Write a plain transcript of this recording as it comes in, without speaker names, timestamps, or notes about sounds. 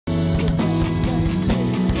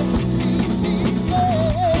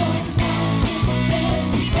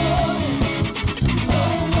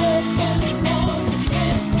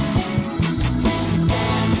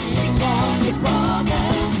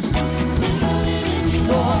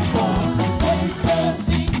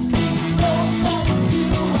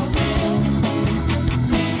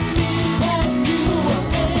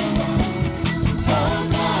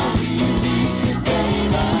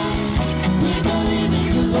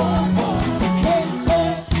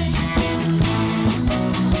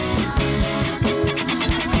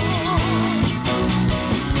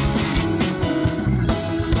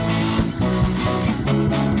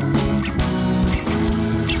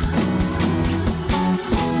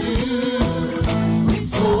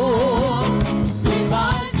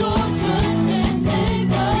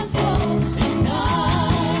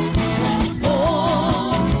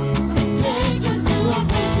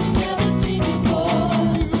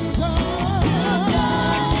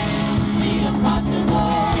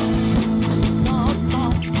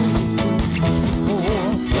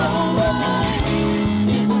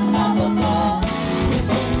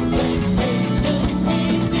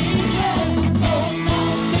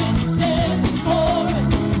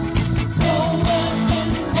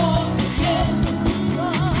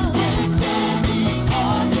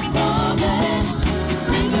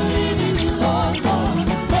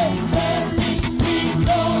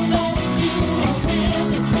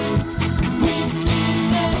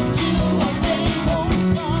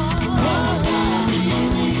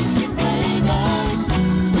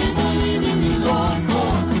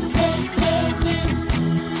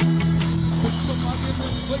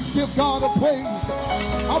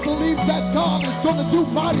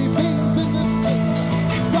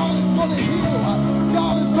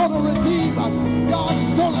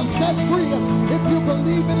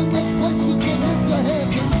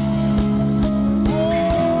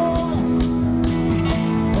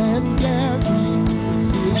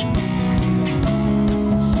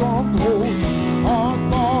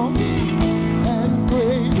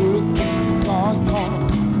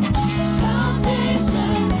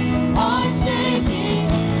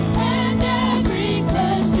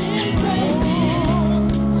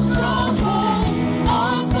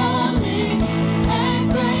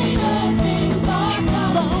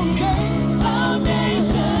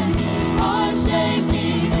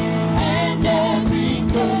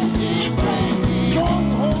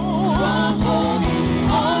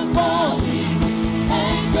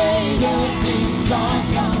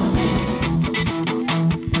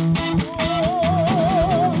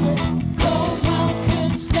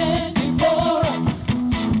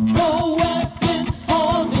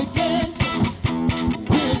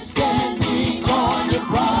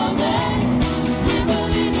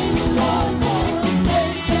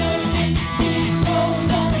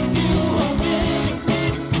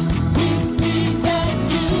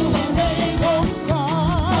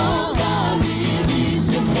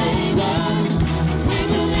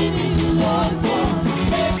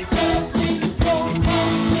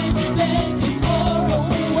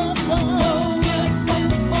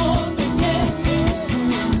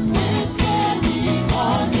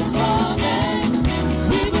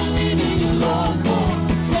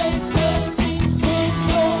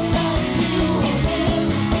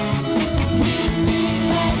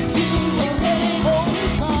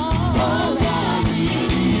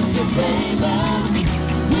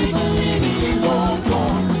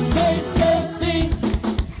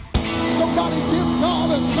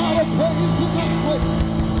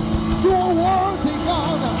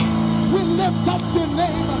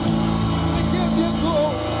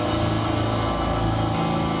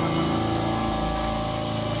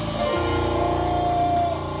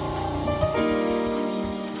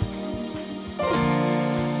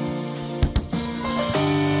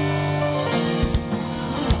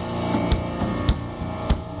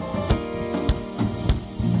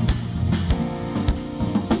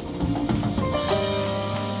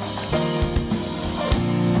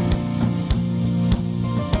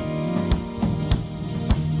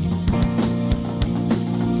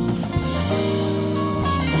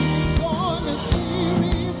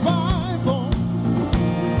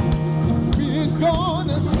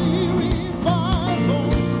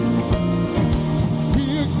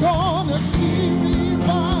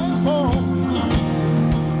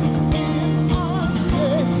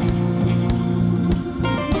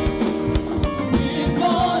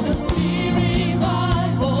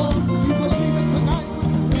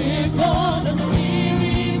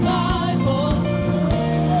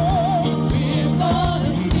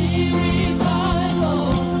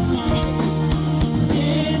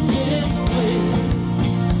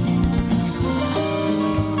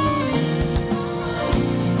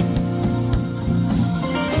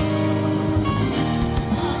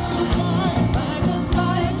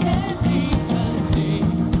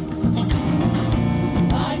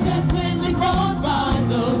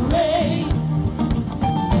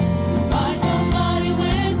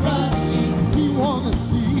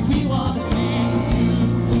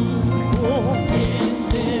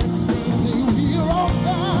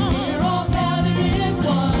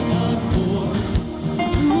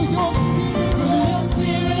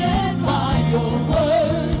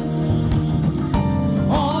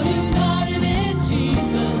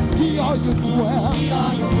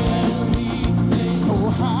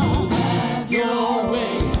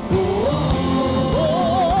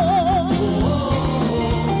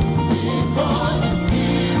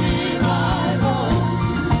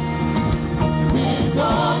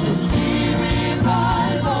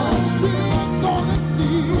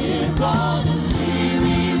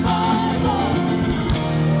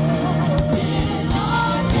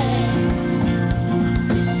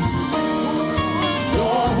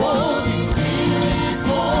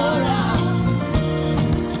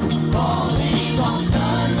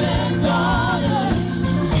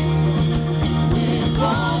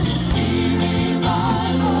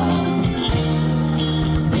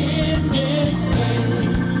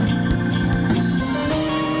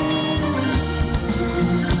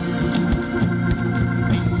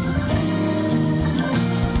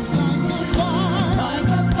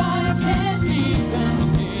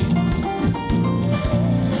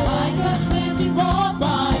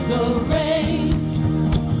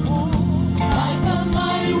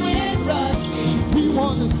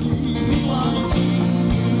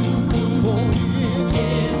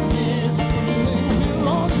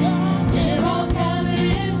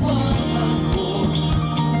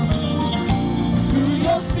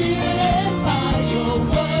Spirit and by your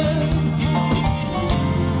word.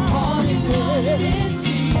 All you wanted in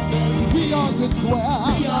Jesus. We are your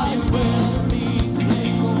dwell. We are your dwelling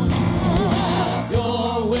place. So have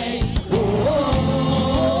your way.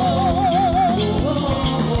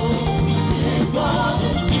 We're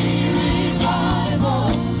gonna see revival.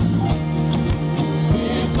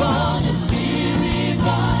 We're gonna see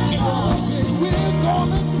revival. We're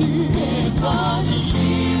gonna see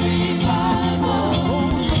revival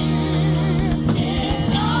in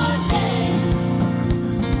our day.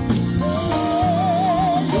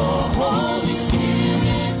 Your Holy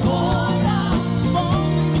Spirit poured out,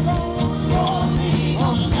 falling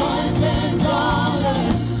on sons and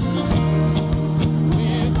daughters.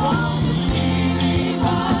 We're gonna see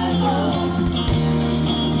revival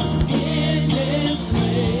in this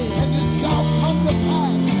place. And it shall come to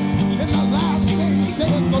pass in the last days,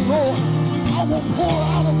 saith the Lord, I will pour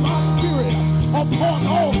out of my spirit upon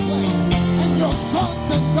all flesh, and your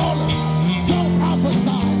sons and daughters shall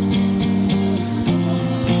prophesy.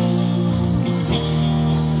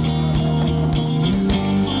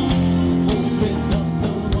 Open up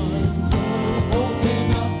the windows, open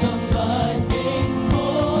up the floodgates,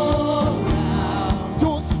 pour out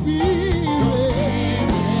your spirit.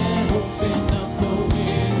 Open up the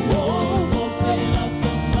windows, open up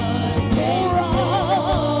the floodgates, pour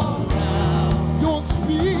out your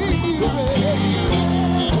spirit.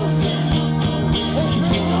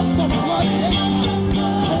 Open up the floodgates, pour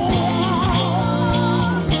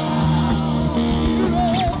out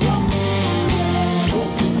your spirit.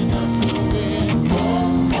 Open up the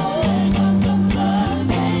windows, open up the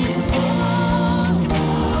floodgates, pour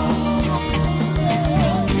out your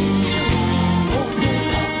spirit. Open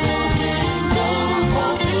up the windows,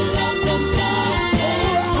 open up the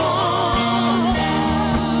floodgates, pour out your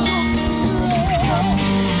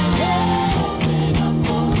spirit. Open up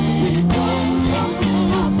the windows,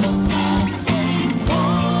 open up the floodgates, pour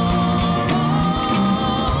out.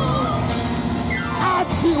 I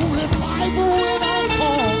feel revival when I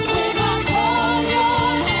call. When I call your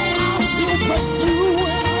name. I feel breakthrough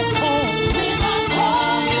when I call. When I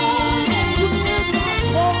call your name. When I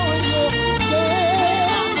call your name. When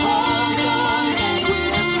I call your name.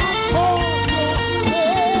 When I call your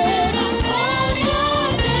name. When I call your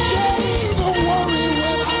name. Don't worry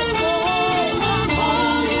when I call. When I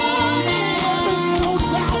call your name. There's no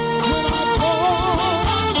doubt when I call. When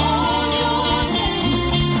I call your name.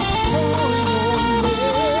 Call your name.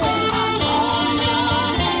 When I call your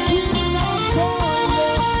name. When I call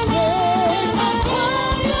your name. When I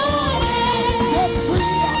call your name. Set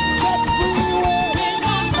free, I'm set free when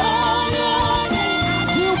I call your name. I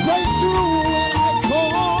feel breakthrough when I call.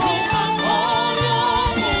 When I call your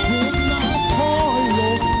name. When I call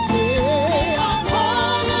your name. When I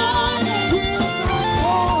call your name. When I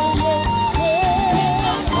call your name. When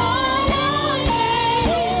I call your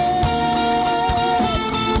name.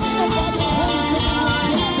 Somebody praise him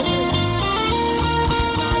like this today.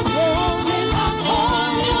 When I call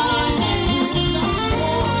your name. When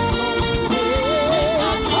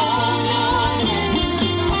I call your name.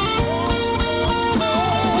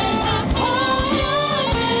 When I call your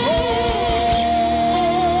name.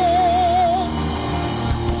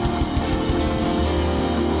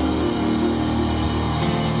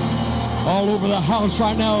 All over the house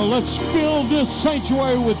right now, let's fill this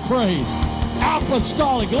sanctuary with praise.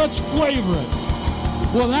 Apostolic, let's flavor it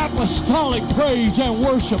with apostolic praise and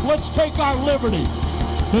worship. Let's take our liberty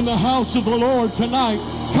in the house of the Lord tonight.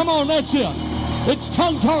 Come on, that's it. It's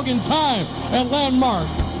tongue-talking time at Landmark.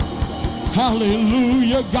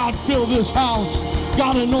 Hallelujah. God, fill this house.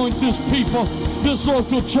 God, anoint this people, this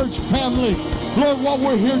local church family. Lord, what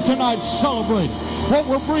we're here tonight, celebrate. What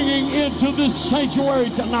we're bringing into this sanctuary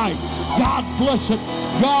tonight, God bless it.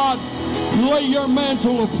 God, lay your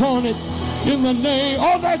mantle upon it in the name.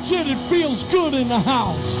 Oh, that's it. It feels good in the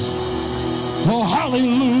house. Oh,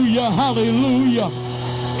 hallelujah, hallelujah.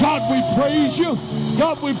 God, we praise you.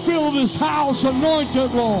 God, we fill this house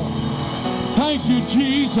anointed, Lord. Thank you,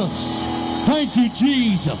 Jesus. Thank you,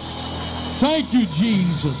 Jesus. Thank you,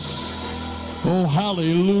 Jesus. Oh,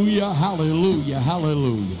 hallelujah, hallelujah,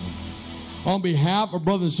 hallelujah. On behalf of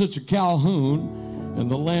Brother and Sister Calhoun and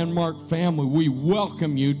the Landmark family, we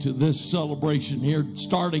welcome you to this celebration here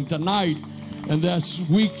starting tonight and this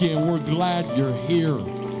weekend. We're glad you're here.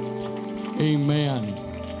 Amen.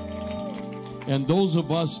 And those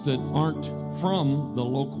of us that aren't from the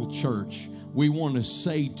local church, we want to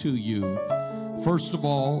say to you, first of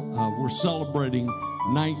all, we're celebrating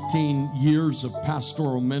 19 years of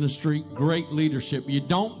pastoral ministry, great leadership. You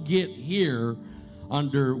don't get here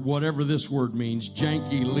under whatever this word means,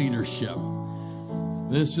 janky leadership.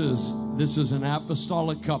 This is an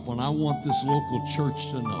apostolic couple, and I want this local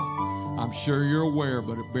church to know. I'm sure you're aware,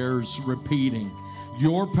 but it bears repeating.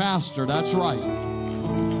 Your pastor, that's right.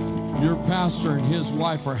 Your pastor and his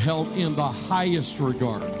wife are held in the highest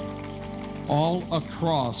regard all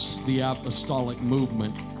across the apostolic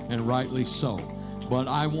movement, and rightly so. But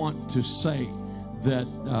I want to say that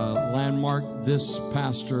Landmark, this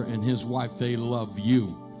pastor and his wife, they love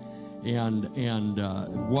you. And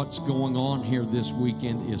what's going on here this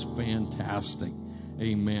weekend is fantastic.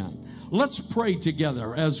 Amen. Let's pray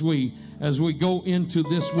together as we go into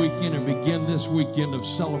this weekend and begin this weekend of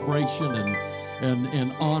celebration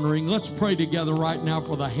and honoring. Let's pray together right now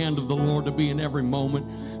for the hand of the Lord to be in every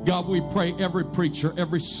moment. God, we pray every preacher,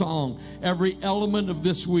 every song, every element of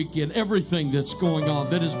this weekend, everything that's going on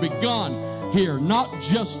that has begun here, not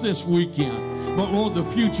just this weekend, but Lord, the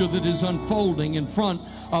future that is unfolding in front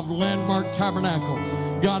of Landmark Tabernacle.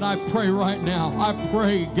 God, I pray right now, I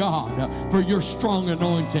pray, God, for your strong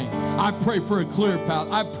anointing. I pray for a clear path.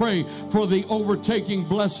 I pray for the overtaking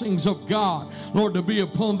blessings of God, Lord, to be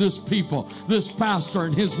upon this people, this pastor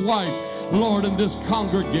and his wife, Lord, and this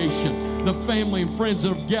congregation, the family and friends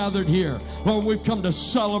that have gathered here. Lord, we've come to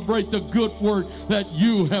celebrate the good work that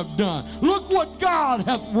you have done. Look what God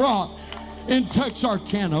hath wrought in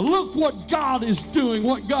Texarkana. Look what God is doing,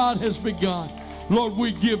 what God has begun. Lord,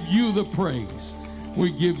 we give you the praise.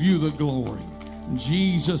 We give you the glory. In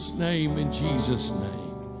Jesus' name, in Jesus'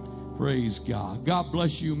 name. Praise God. God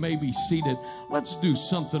bless you. You may be seated. Let's do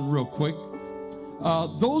something real quick.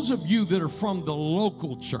 Those of you that are from the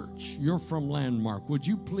local church, you're from Landmark, would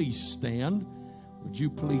you please stand? Would you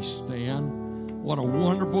please stand? What a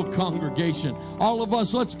wonderful congregation. All of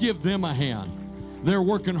us, let's give them a hand. They're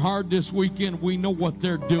working hard this weekend. We know what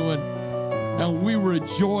they're doing. And we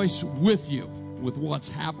rejoice with you with what's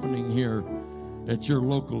happening here at your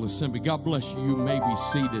local assembly. God bless you. You may be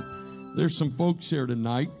seated. There's some folks here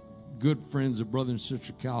tonight, good friends of Brother and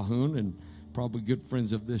Sister Calhoun, and probably good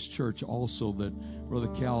friends of this church also, that Brother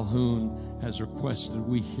Calhoun has requested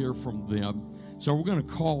we hear from them. So we're going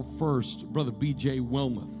to call first Brother B.J.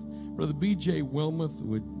 Wilmoth. Brother B.J. Wilmoth,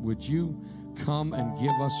 would you come and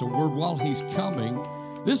give us a word while he's coming?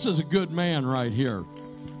 This is a good man right here.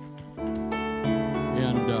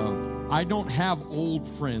 And I don't have old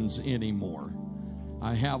friends anymore.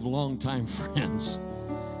 I have longtime friends.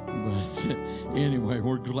 But anyway,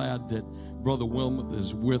 we're glad that Brother Wilmoth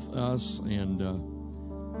is with us. And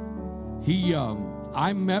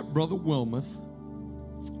I met Brother Wilmoth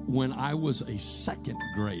when I was a second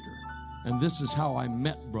grader. And this is how I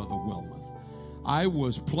met Brother Wilmoth. I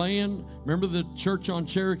was playing, remember the church on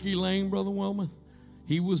Cherokee Lane, Brother Wilmoth?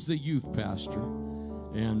 He was the youth pastor.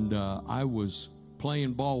 And I was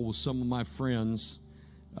playing ball with some of my friends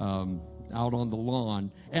out on the lawn,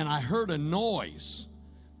 and I heard a noise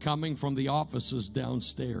coming from the offices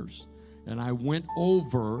downstairs, and I went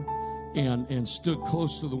over and stood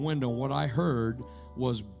close to the window. What I heard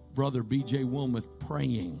was Brother B.J. Wilmoth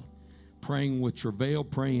praying with travail,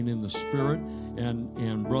 praying in the Spirit,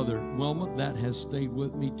 and Brother Wilmoth, that has stayed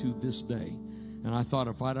with me to this day. And I thought,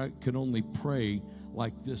 if I could only pray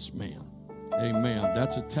like this man. Amen.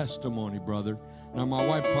 That's a testimony, brother. Now, my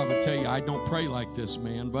wife probably tell you I don't pray like this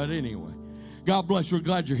man, but anyway. God bless you. We're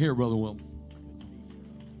glad you're here, Brother Wilmoth.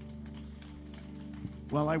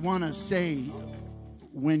 Well, I want to say,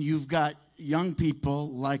 when you've got young people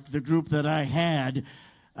like the group that I had,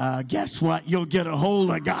 guess what? You'll get a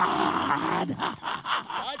hold of God.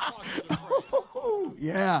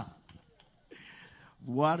 Yeah.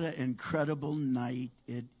 What an incredible night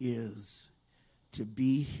it is to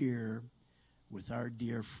be here with our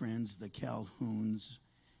dear friends, the Calhouns,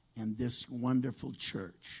 and this wonderful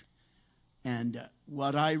church. And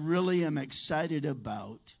what I really am excited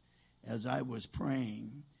about, as I was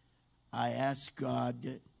praying, I asked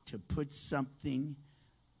God to put something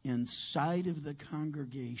inside of the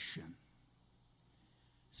congregation,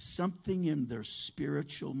 something in their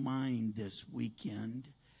spiritual mind this weekend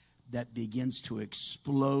that begins to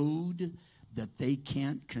explode, that they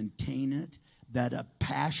can't contain it, that a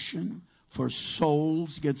passion for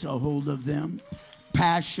souls gets a hold of them,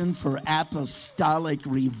 passion for apostolic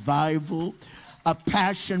revival, a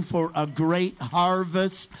passion for a great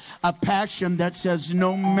harvest, a passion that says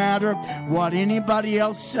no matter what anybody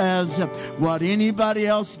else says, what anybody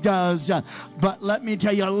else does, but let me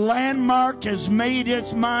tell you, Landmark has made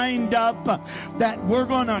its mind up that we're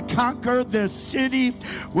going to conquer this city,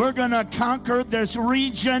 we're going to conquer this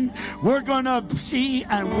region, we're going to see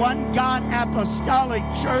a one God apostolic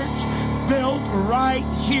church built right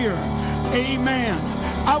here. Amen.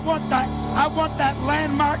 I want that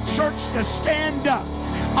Landmark church to stand up.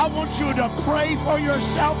 I want you to pray for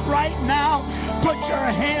yourself right now. Put your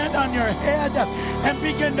hand on your head and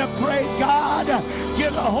begin to pray. God,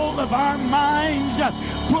 get a hold of our minds.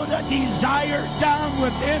 Put a desire down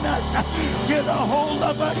within us. Get a hold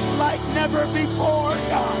of us like never before,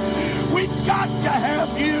 God. We've got to have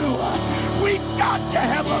you. We've got to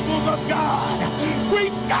have a move of God.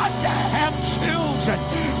 We've got to have children.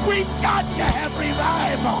 We've got to have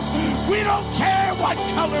revival. We don't care what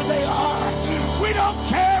color they are. We don't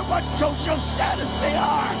care what social status they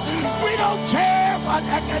are. We don't care what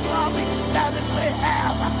economic status they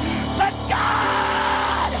have. But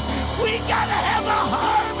God, we got to have a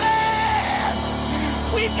harvest.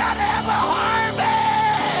 We got to have a harvest.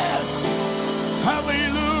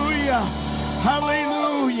 Hallelujah.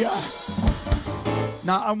 Hallelujah.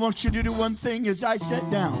 Now, I want you to do one thing as I sit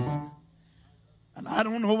down. And I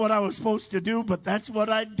don't know what I was supposed to do, but that's what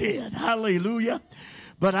I did. Hallelujah.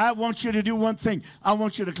 But I want you to do one thing. I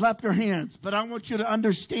want you to clap your hands. But I want you to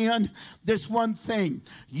understand this one thing.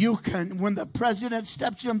 You can, when the president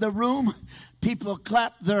steps in the room, people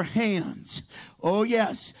clap their hands. Oh,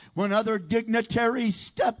 yes. When other dignitaries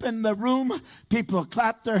step in the room, people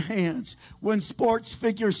clap their hands. When sports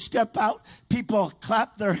figures step out, people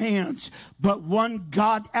clap their hands. But one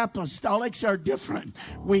God apostolics are different.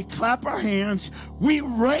 We clap our hands. We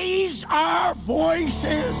raise our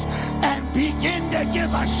voices and begin to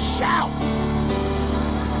give a shout.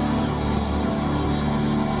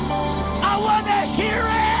 I want to hear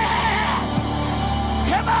it.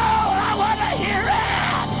 Come on, I want to hear it.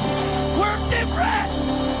 We're different.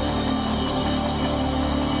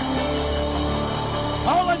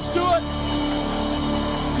 Oh, let's do it.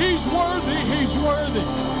 He's worthy. He's worthy.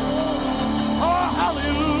 Oh,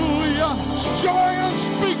 hallelujah. It's joy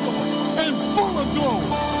unspeakable and full of glory.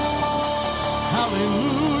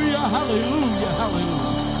 Hallelujah, hallelujah,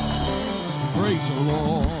 hallelujah. Praise the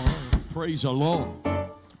Lord. Praise the Lord.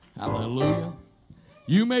 Hallelujah.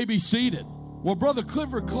 You may be seated. Well, Brother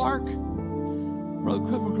Clifford Clark,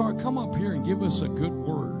 come up here and give us a good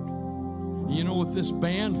word. You know, with this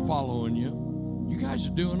band following you, you guys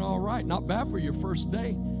are doing all right. Not bad for your first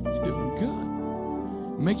day. You're doing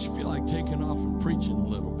good. It makes you feel like taking off and preaching a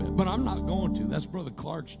little bit. But I'm not going to. That's Brother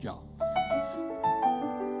Clark's job.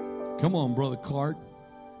 Come on, Brother Clark.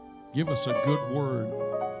 Give us a good word.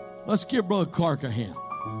 Let's give Brother Clark a hand.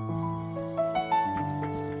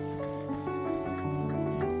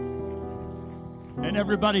 And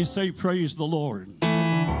everybody say, praise the Lord.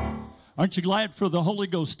 Aren't you glad for the Holy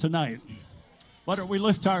Ghost tonight? Why don't we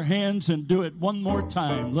lift our hands and do it one more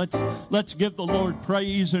time? Let's give the Lord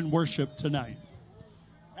praise and worship tonight.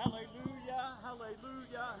 Hallelujah,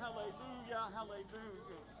 hallelujah, hallelujah, hallelujah.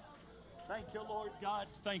 Thank you, Lord God.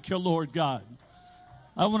 Thank you, Lord God.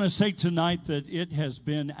 I want to say tonight that it has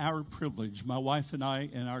been our privilege, my wife and I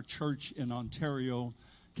and our church in Ontario,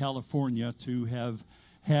 California, to have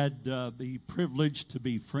had the privilege to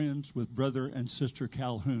be friends with Brother and Sister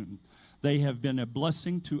Calhoun. They have been a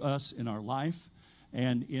blessing to us in our life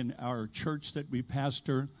and in our church that we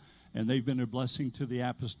pastor, and they've been a blessing to the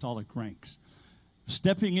apostolic ranks.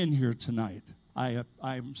 Stepping in here tonight,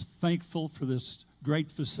 I'm thankful for this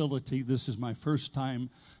great facility. This is my first time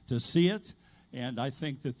to see it, and I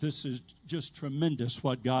think that this is just tremendous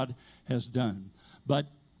what God has done. But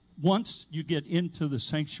once you get into the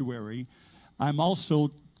sanctuary, I'm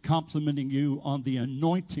also complimenting you on the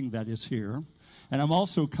anointing that is here. And I'm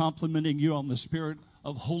also complimenting you on the spirit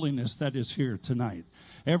of holiness that is here tonight.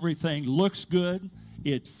 Everything looks good.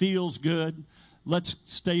 It feels good. Let's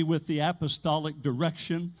stay with the apostolic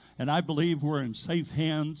direction. And I believe we're in safe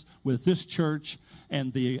hands with this church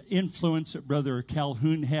and the influence that Brother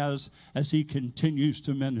Calhoun has as he continues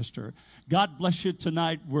to minister. God bless you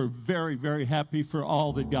tonight. We're very, very happy for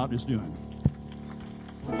all that God is doing.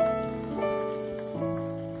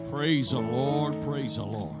 Praise the Lord, praise the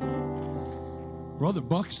Lord. Brother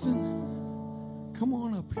Buxton, come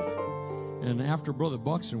on up here. And after Brother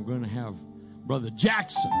Buxton, we're going to have Brother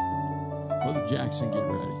Jackson. Brother Jackson, get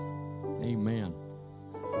ready. Amen.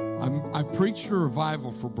 I preached a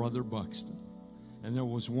revival for Brother Buxton. And there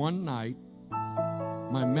was one night,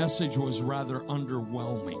 my message was rather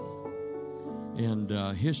underwhelming. And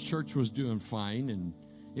his church was doing fine, and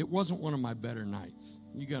it wasn't one of my better nights.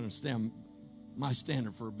 You got to understand, my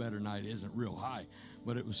standard for a better night isn't real high,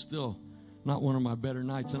 but it was still not one of my better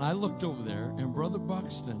nights. And I looked over there, and Brother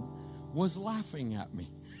Buxton was laughing at me.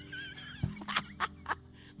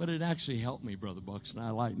 But it actually helped me, Brother Buxton. I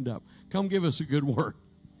lightened up. Come give us a good word.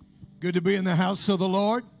 Good to be in the house of the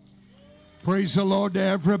Lord. Praise the Lord to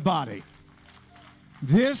everybody.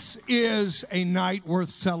 This is a night worth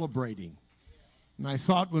celebrating. And I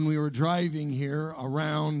thought when we were driving here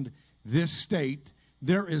around this state,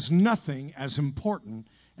 there is nothing as important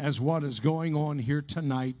as what is going on here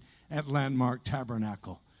tonight at Landmark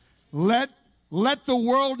Tabernacle. Let the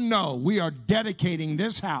world know we are dedicating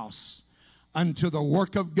this house unto the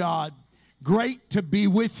work of God. Great to be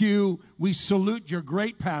with you. We salute your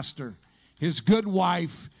great pastor, his good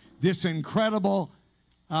wife, this incredible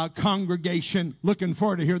congregation. Looking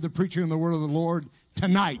forward to hear the preaching of the word of the Lord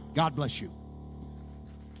tonight. God bless you.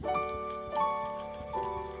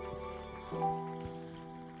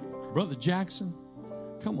 Brother Jackson,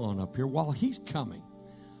 come on up here while he's coming.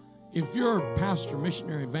 If you're a pastor,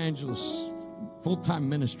 missionary, evangelist, full-time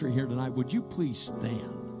ministry here tonight, would you please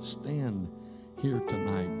stand here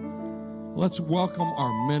tonight? Let's welcome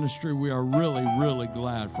our ministry. We are really, really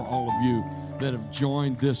glad for all of you that have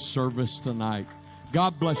joined this service tonight.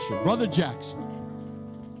 God bless you. Brother Jackson.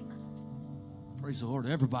 Praise the Lord,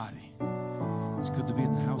 everybody. It's good to be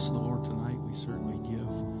in the house of the Lord tonight. We certainly give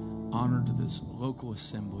honor to this local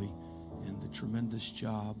assembly and the tremendous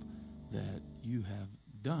job that you have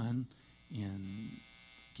done in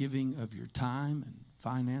giving of your time and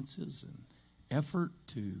finances and effort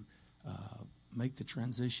to make the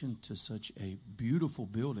transition to such a beautiful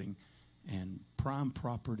building and prime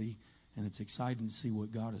property. And it's exciting to see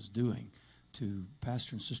what God is doing. To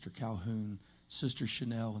Pastor and Sister Calhoun, Sister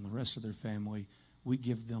Chanel, and the rest of their family, we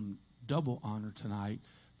give them double honor tonight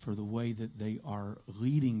for the way that they are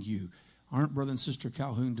leading you. Aren't Brother and Sister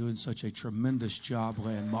Calhoun doing such a tremendous job,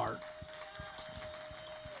 Landmark?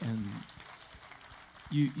 And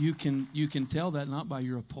you can tell that not by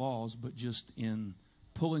your applause, but just in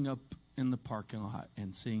pulling up in the parking lot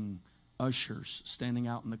and seeing ushers standing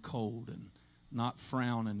out in the cold and not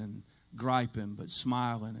frowning and griping, but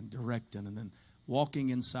smiling and directing, and then walking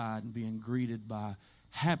inside and being greeted by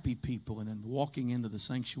happy people, and then walking into the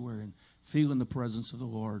sanctuary and feeling the presence of the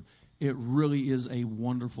Lord. It really is a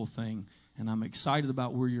wonderful thing, and I'm excited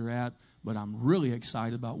about where you're at, but I'm really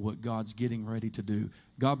excited about what God's getting ready to do.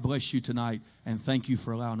 God bless you tonight, and thank you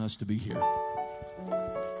for allowing us to be here.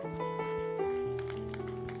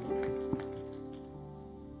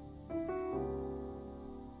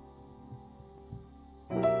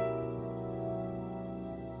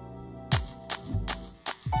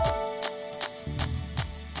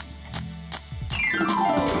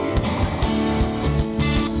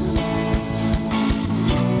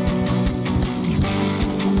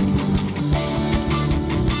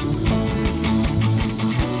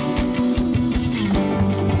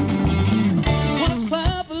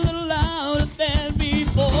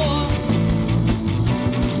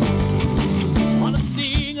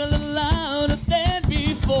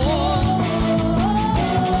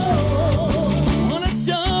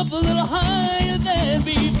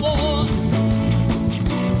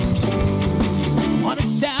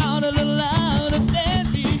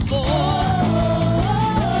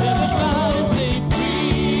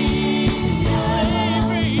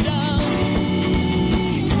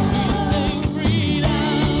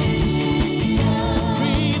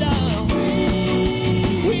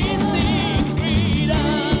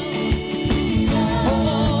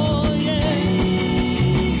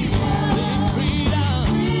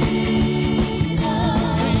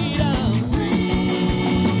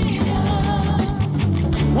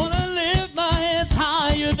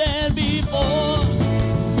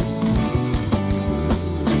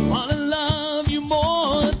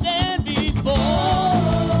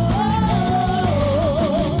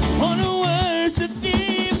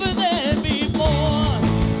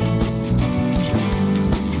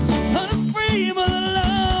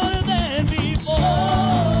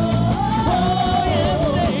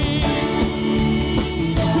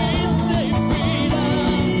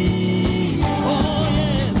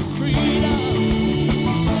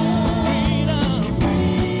 Freedom.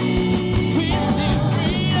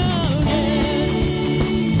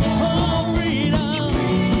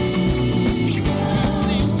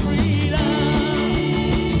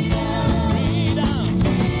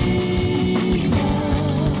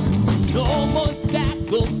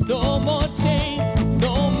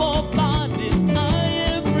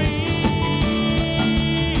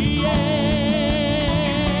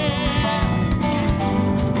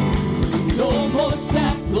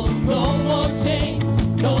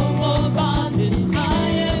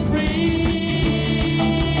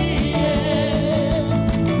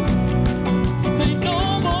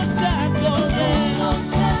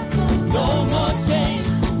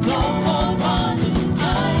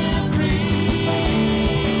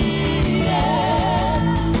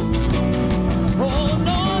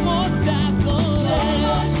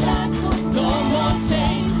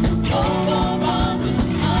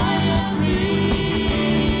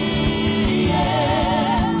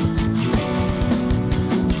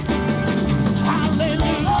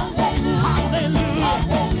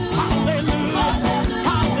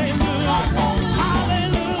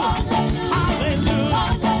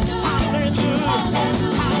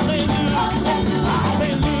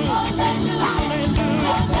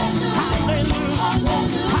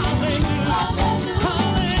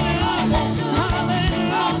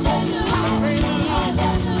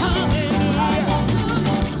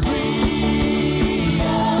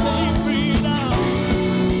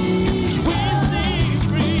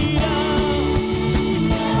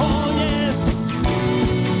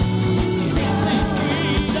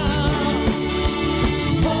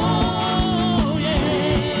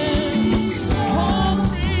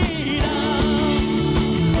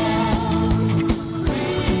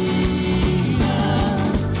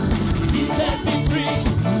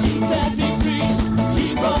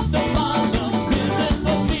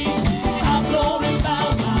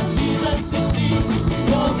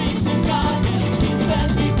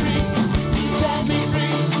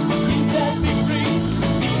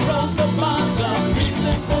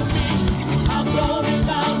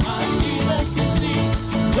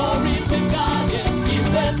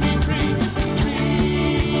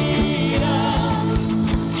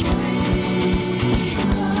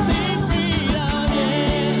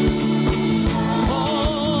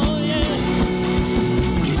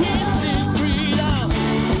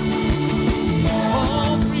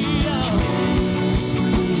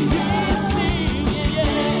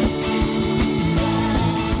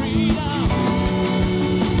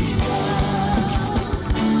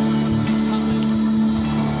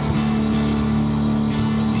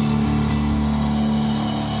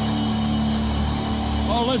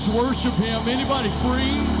 let's worship him. Anybody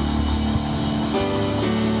free?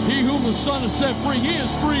 He whom the Son has set free, he is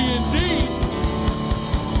free indeed.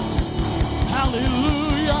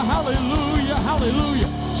 Hallelujah, hallelujah, hallelujah.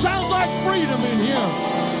 Sounds like freedom in here.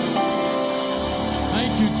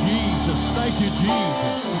 Thank you, Jesus. Thank you,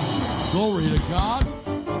 Jesus. Glory to God.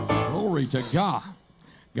 Glory to God.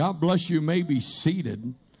 God bless you. You may be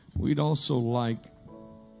seated. We'd also like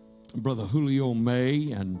Brother Julio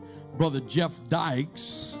May and Brother Jeff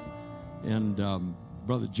Dykes and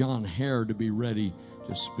Brother John Hare to be ready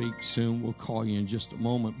to speak soon. We'll call you in just a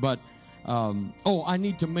moment. But, I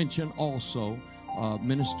need to mention also,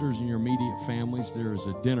 ministers and your immediate families, there is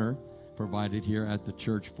a dinner provided here at the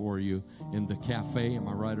church for you in the cafe. Am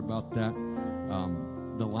I right about that?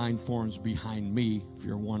 The line forms behind me, if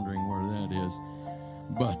you're wondering where that is.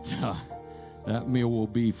 But that meal will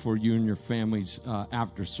be for you and your families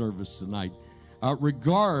after service tonight.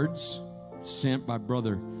 Regards sent by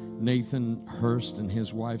Brother Nathan Hurst and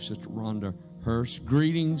his wife, Sister Rhonda Hurst.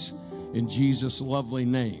 Greetings in Jesus' lovely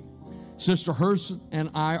name. Sister Hurst and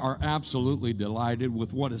I are absolutely delighted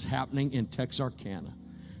with what is happening in Texarkana.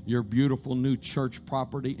 Your beautiful new church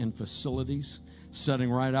property and facilities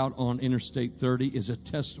setting right out on Interstate 30 is a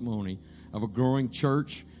testimony of a growing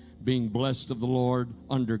church being blessed of the Lord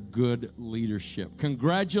under good leadership.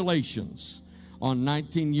 Congratulations on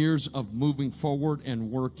 19 years of moving forward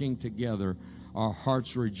and working together. Our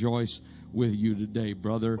hearts rejoice with you today,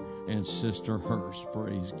 Brother and Sister Hurst.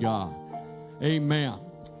 Praise God. Amen.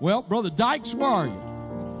 Well, Brother Dykes, where are you?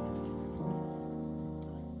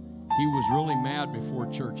 He was really mad before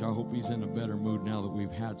church. I hope he's in a better mood now that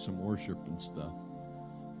we've had some worship and stuff.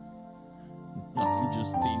 No, I'm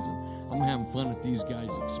just teasing. I'm having fun at these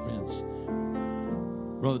guys' expense.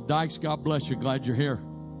 Brother Dykes, God bless you. Glad you're here.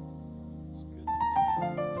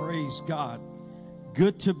 Praise God.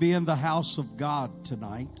 Good to be in the house of God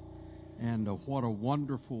tonight. And what a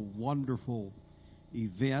wonderful, wonderful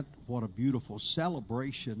event. What a beautiful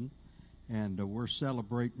celebration. And we're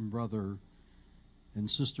celebrating Brother and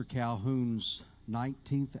Sister Calhoun's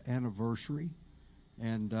 19th anniversary.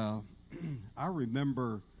 And I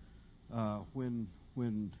remember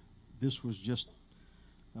when this was just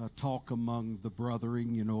talk among the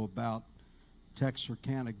brethren, you know, about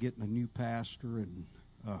Texarkana getting a new pastor, and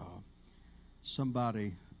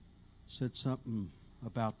somebody said something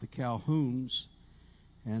about the Calhouns,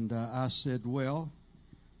 and I said, well,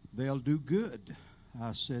 they'll do good.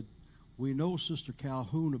 I said, we know Sister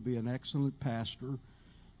Calhoun will be an excellent pastor,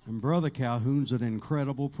 and Brother Calhoun's an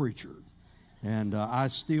incredible preacher, and I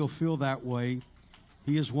still feel that way.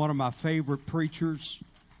 He is one of my favorite preachers,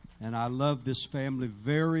 and I love this family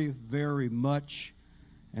very, very much.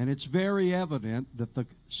 And it's very evident that the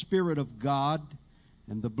Spirit of God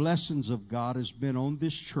and the blessings of God has been on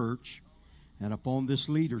this church and upon this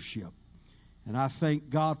leadership. And I thank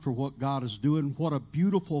God for what God is doing. What a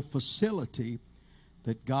beautiful facility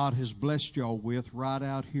that God has blessed y'all with right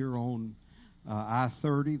out here on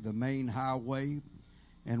I-30, the main highway.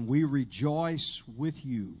 And we rejoice with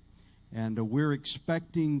you. And we're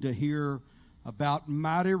expecting to hear about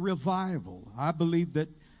mighty revival. I believe that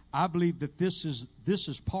this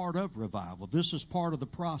is part of revival. This is part of the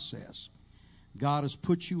process. God has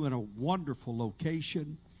put you in a wonderful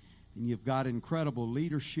location, and you've got incredible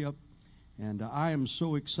leadership. And I am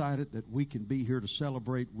so excited that we can be here to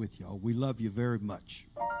celebrate with y'all. We love you very much.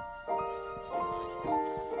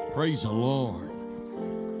 Praise the Lord.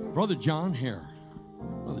 Brother John Hare.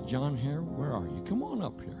 Brother John Hare, where are you? Come on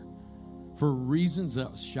up here. For reasons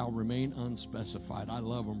that shall remain unspecified. I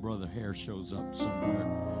love when Brother Hare shows up somewhere.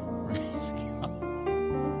 Praise God.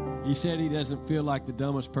 He said he doesn't feel like the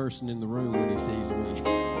dumbest person in the room when he sees me.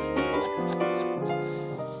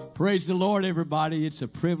 Praise the Lord, everybody. It's a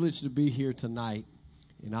privilege to be here tonight.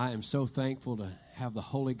 And I am so thankful to have the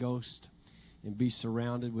Holy Ghost and be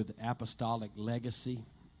surrounded with the apostolic legacy.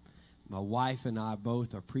 My wife and I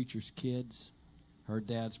both are preacher's kids. Her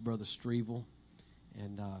dad's Brother Strevel.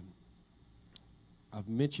 And I've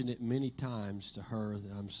mentioned it many times to her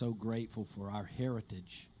that I'm so grateful for our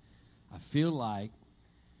heritage. I feel like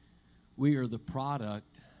we are the product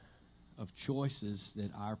of choices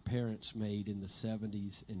that our parents made in the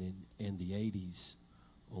 70s and the 80s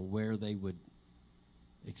on where they would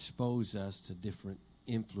expose us to different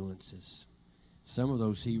influences. Some of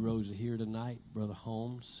those heroes are here tonight. Brother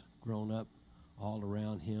Holmes, grown up all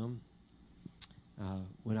around him.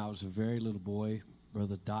 When I was a very little boy,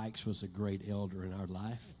 Brother Dykes was a great elder in our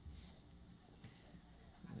life.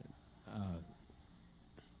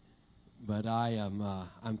 But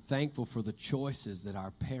I'm thankful for the choices that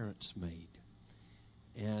our parents made.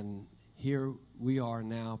 And here we are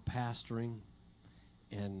now pastoring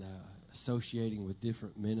and associating with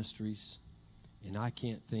different ministries. And I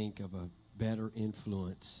can't think of a better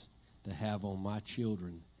influence to have on my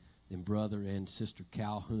children than Brother and Sister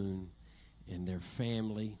Calhoun and their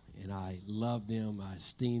family. And I love them. I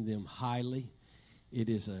esteem them highly.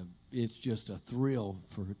 It's just a thrill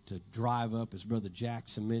to drive up, as Brother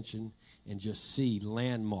Jackson mentioned, and just see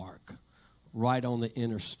Landmark right on the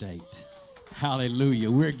interstate. Hallelujah.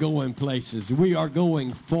 We're going places. We are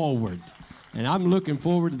going forward. And I'm looking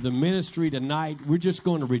forward to the ministry tonight. We're just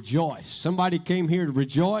going to rejoice. Somebody came here to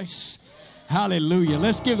rejoice. Hallelujah.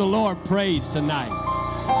 Let's give the Lord praise tonight.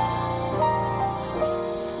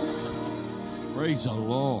 Praise the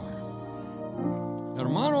Lord.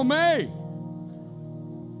 Hermano May,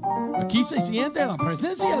 aquí se siente la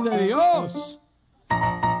presencia de Dios.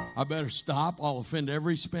 I better stop. I'll offend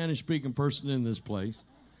every Spanish-speaking person in this place.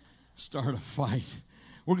 Start a fight.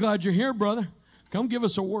 We're glad you're here, brother. Come give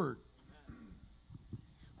us a word.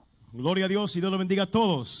 Gloria a Dios y Dios lo bendiga a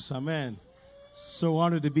todos. Amen. So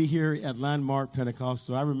honored to be here at Landmark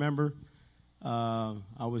Pentecostal. I remember I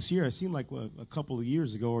was here, it seemed like a couple of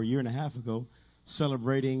years ago or a year and a half ago,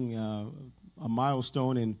 celebrating a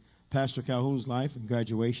milestone in Pastor Calhoun's life and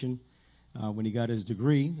graduation when he got his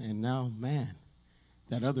degree. And now, man,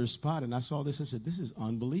 that other spot, and I saw this, I said, this is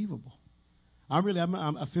unbelievable. I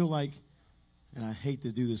feel like, and I hate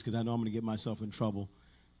to do this because I know I'm going to get myself in trouble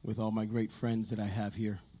with all my great friends that I have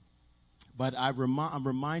here. But I'm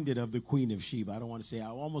reminded of the Queen of Sheba. I don't want to say I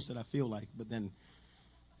almost said I feel like, but then.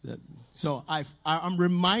 So I'm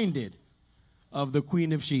reminded of the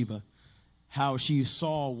Queen of Sheba, how she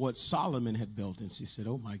saw what Solomon had built. And she said,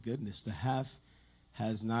 oh, my goodness, the half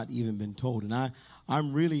has not even been told. And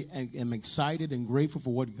I'm really am excited and grateful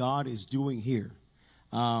for what God is doing here.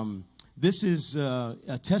 This is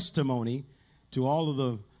a testimony to all of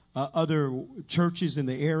the other churches in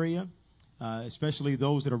the area, especially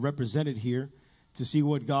those that are represented here, to see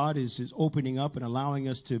what God is opening up and allowing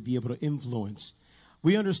us to be able to influence.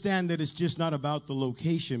 We understand that it's just not about the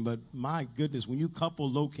location, but my goodness, when you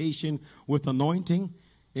couple location with anointing,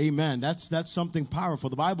 amen, that's something powerful.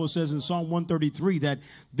 The Bible says in Psalm 133 that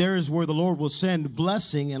there is where the Lord will send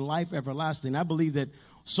blessing and life everlasting. I believe that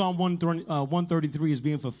Psalm 133 is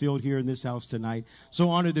being fulfilled here in this house tonight. So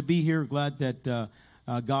honored to be here. Glad that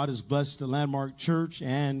God has blessed the Landmark Church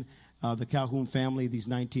and the Calhoun family these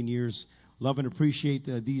 19 years. Love and appreciate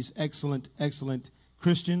these excellent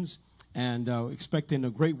Christians, and expecting a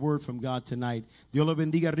great word from God tonight. Dios lo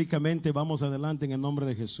bendiga ricamente. Vamos adelante en el nombre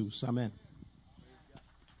de Jesús. Amen.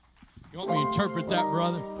 You want me to interpret that,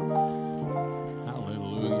 brother?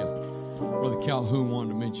 Hallelujah. Brother Calhoun wanted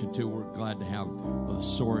to mention, too, we're glad to have Brother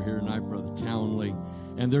Sora here tonight, Brother Townley.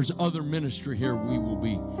 And there's other ministry here we will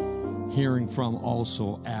be hearing from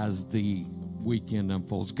also as the weekend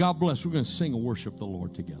unfolds. God bless. We're going to sing and worship the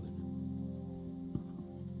Lord together.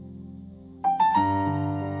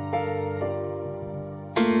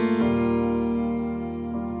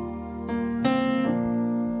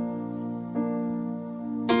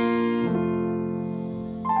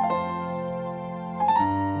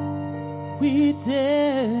 We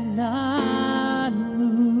dare not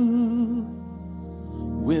move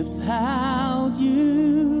without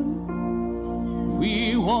you.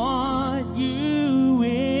 We want you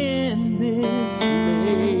in this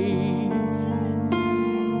place.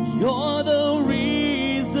 You're the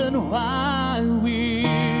reason why we're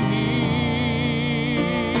here.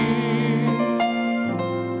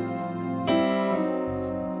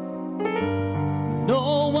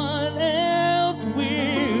 No one else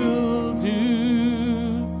will do.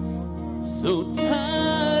 So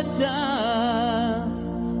touch us.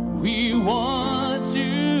 We want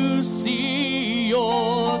to see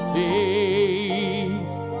your face.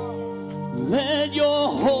 Let your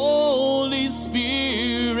Holy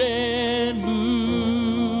Spirit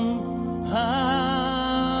move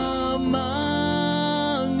among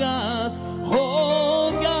us.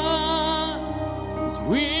 Oh God, 'cause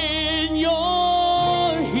when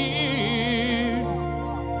you're here,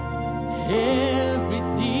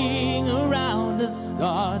 everything around us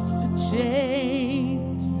starts to change.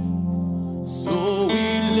 So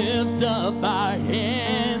we lift up our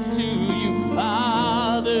hands to you,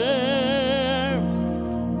 Father.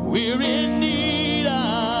 We're in need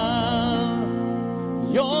of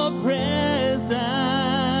your presence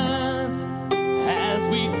as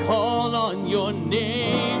we call on your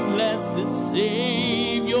name, blessed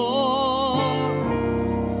Savior.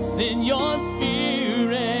 Send your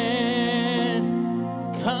Spirit,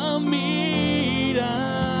 come meet us.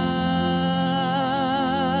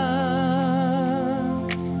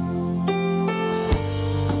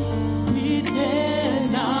 We dare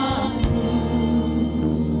not move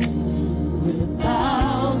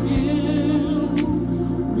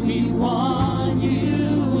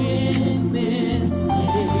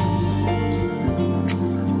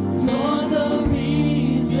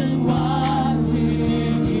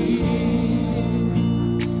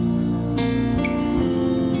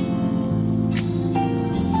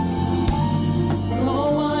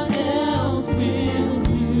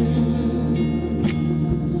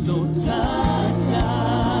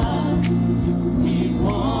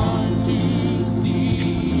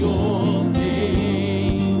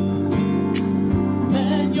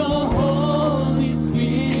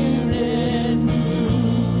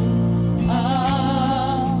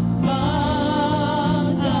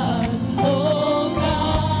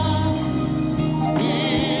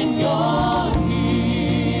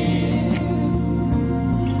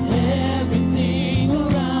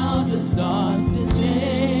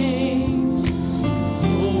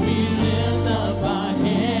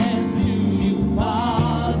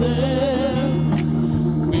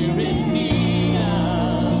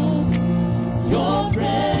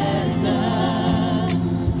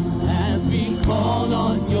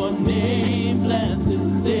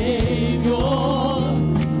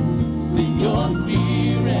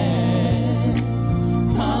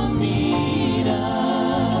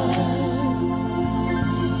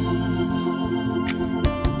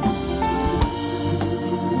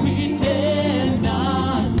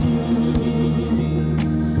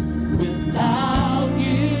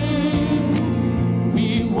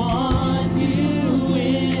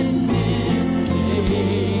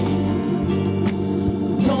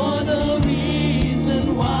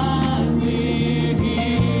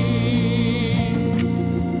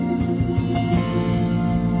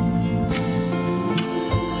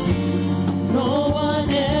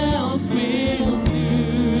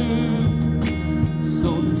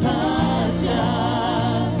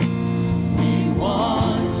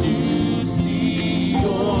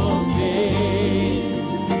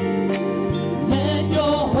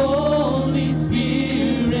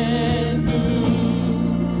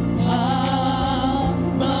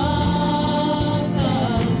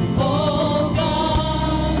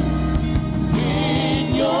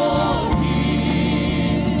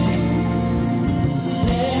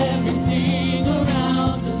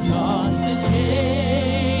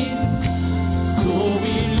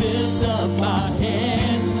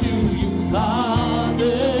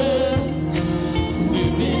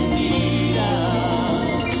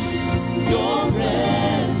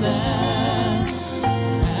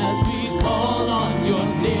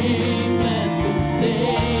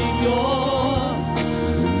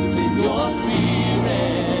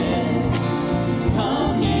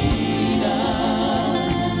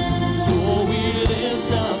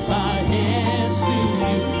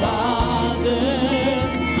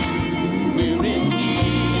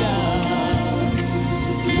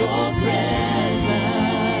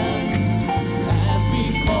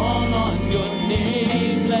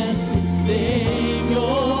name, blessed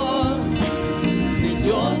Savior. Send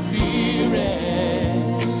your Spirit,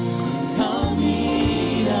 come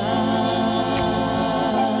meet us.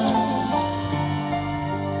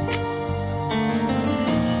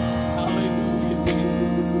 Hallelujah.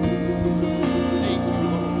 Thank you,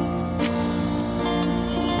 Lord.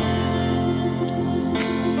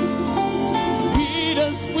 Meet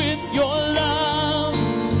us with your love.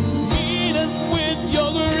 Meet us with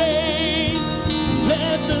your grace.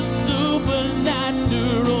 Let the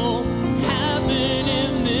supernatural happen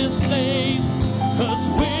in this place. 'Cause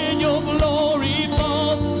when your glory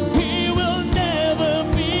falls, we will never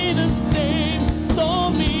be the same. So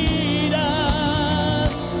meet us,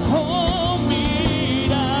 oh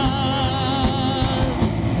meet us.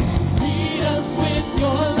 Meet us with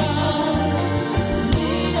your love.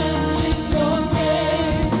 Meet us with your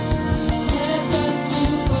grace. Let the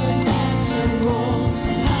supernatural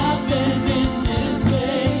happen in this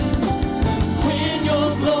place. 'Cause when your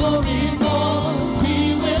glory falls, we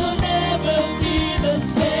will never be the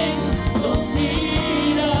same. So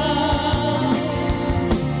meet us,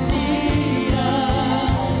 meet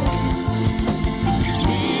us.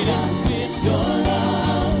 Meet us with your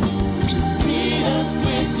love. Meet us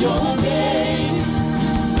with your grace.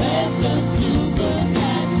 Let the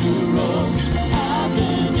supernatural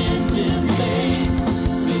happen in this place.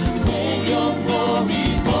 'Cause when your glory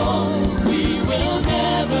falls, we will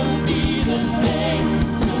never be the same.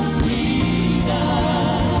 So meet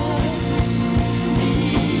us,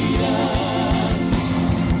 meet us.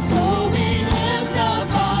 So we lift up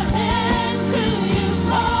our hands to you,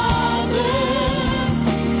 Father.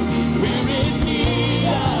 We're in need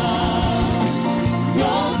of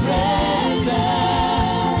your presence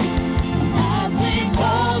as we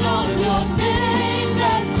call on your name,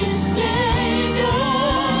 blessed Savior.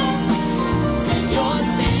 Send your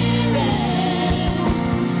Spirit,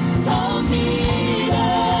 come meet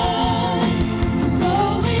us. So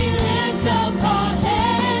we lift up our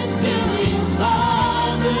hands to you,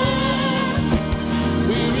 Father.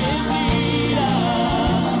 We're in need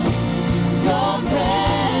of your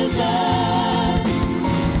presence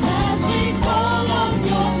as we call on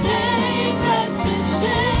your name, blessed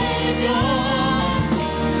Savior.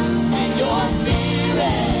 Send your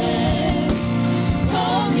Spirit,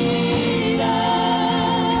 come meet us.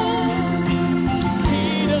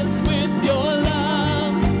 Meet us with your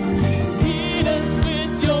love. Meet us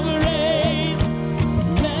with your grace.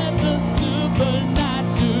 Let the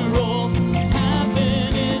supernatural happen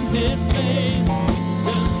in this place.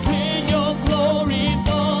 'Cause when your glory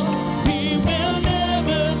falls, we will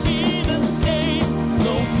never be the same.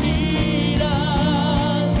 So meet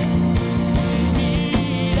us,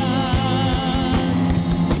 meet us.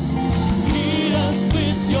 Meet us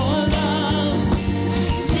with your love.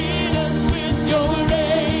 Meet us with your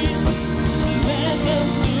grace. Let the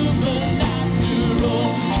supernatural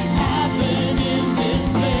happen in this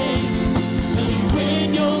place. 'Cause when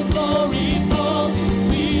your glory falls,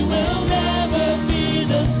 we will never be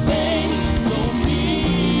the same. So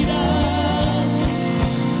meet us,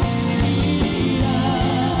 meet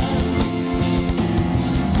us.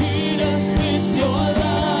 Meet us with your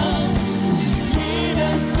love. Meet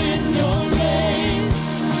us with your grace.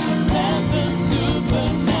 Let the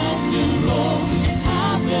supernatural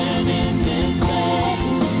happen in this place.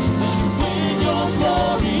 'Cause when your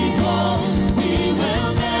glory falls, we will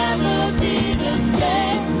never be the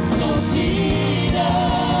same. So meet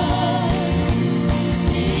us,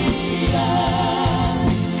 meet us.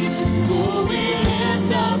 So we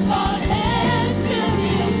lift up our hands to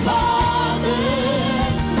you, Father.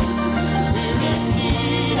 We're in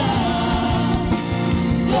need of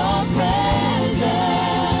your presence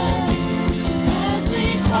as we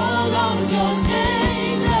call on your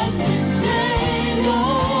name, blessed Savior.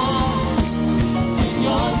 Send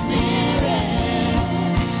your Spirit,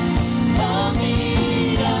 come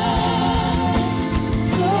meet us.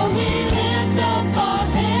 So we lift up our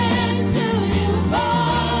hands to you,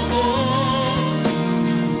 Father.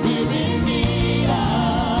 We're in need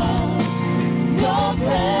of your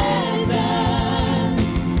presence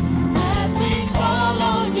as we call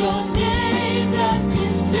on your name,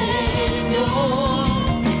 blessed Savior.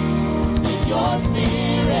 Send your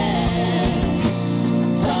Spirit,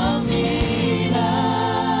 come meet us.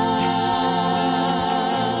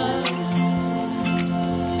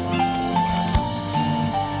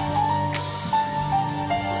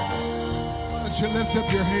 Why don't you lift up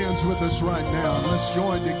your hands with us right now and let's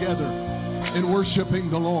join together in worshiping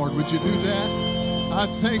the Lord. Would you do that? I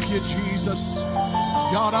thank you, Jesus.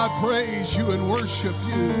 God, I praise you and worship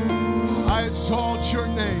you. I exalt your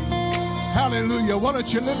name. Hallelujah. Why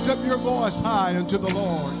don't you lift up your voice high unto the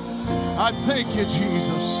Lord? I thank you,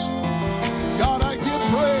 Jesus. God, I give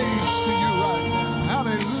praise to you right now.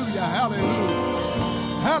 Hallelujah,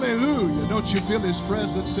 hallelujah, hallelujah. Don't you feel his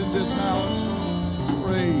presence in this house?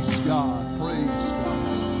 Praise God, praise God.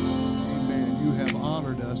 Amen. You have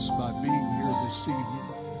honored us by being here this evening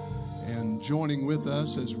and joining with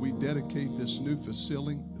us as we dedicate this new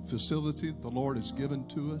facility the Lord has given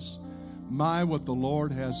to us. My, what the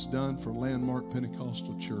Lord has done for Landmark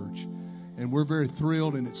Pentecostal Church. And we're very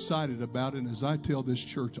thrilled and excited about it. And as I tell this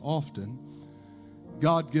church often,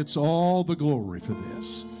 God gets all the glory for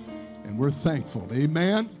this. And we're thankful.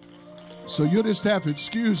 Amen? So you'll just have to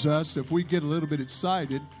excuse us if we get a little bit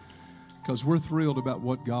excited, because we're thrilled about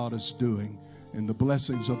what God is doing and the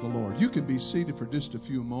blessings of the Lord. You can be seated for just a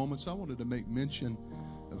few moments. I wanted to make mention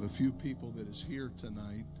of a few people that is here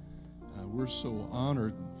tonight. We're so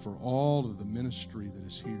honored for all of the ministry that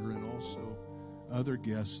is here and also other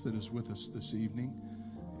guests that is with us this evening.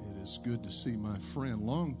 It is good to see my friend,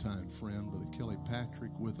 longtime friend, Brother Kelly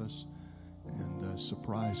Patrick, with us and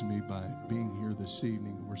surprised me by being here this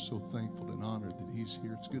evening. We're so thankful and honored that he's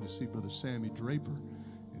here. It's good to see Brother Sammy Draper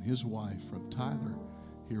and his wife from Tyler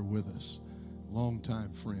here with us.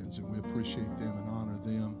 Longtime friends, and we appreciate them and honor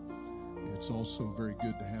them. And it's also very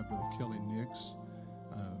good to have Brother Kelly Nix.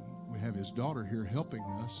 We have his daughter here helping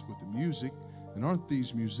us with the music. And aren't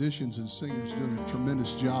these musicians and singers doing a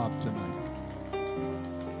tremendous job tonight?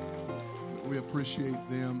 We appreciate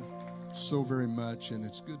them so very much. And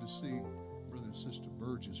it's good to see Brother and Sister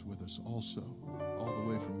Burgess with us also, all the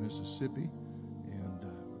way from Mississippi. And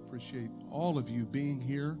we appreciate all of you being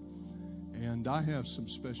here. And I have some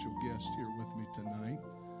special guests here with me tonight.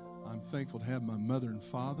 I'm thankful to have my mother and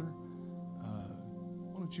father.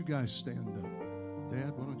 Why don't you guys stand up?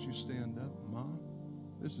 Dad, why don't you stand up? Mom,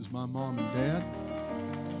 this is my mom and dad.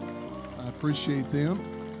 I appreciate them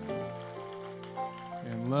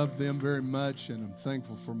and love them very much, and I'm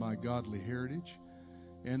thankful for my godly heritage.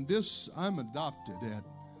 And this, I'm adopted at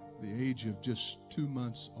the age of just 2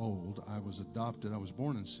 months old. I was adopted. I was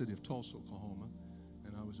born in the city of Tulsa, Oklahoma,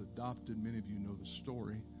 and I was adopted. Many of you know the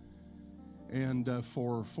story. And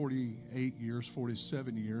for 48 years,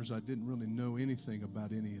 47 years, I didn't really know anything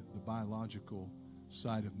about any of the biological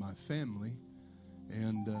side of my family.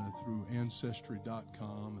 And through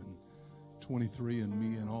Ancestry.com and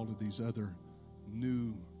 23andMe and all of these other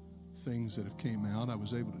new things that have came out, I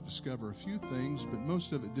was able to discover a few things, but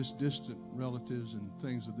most of it just distant relatives and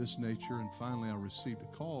things of this nature. And finally, I received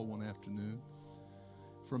a call one afternoon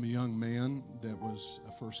from a young man that was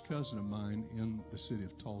a first cousin of mine in the city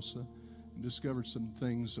of Tulsa, and discovered some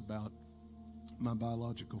things about my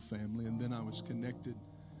biological family. And then I was connected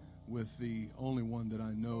with the only one that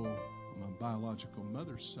I know on my biological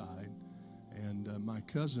mother's side, and my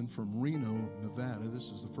cousin from Reno, Nevada.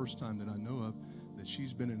 This is the first time that I know of that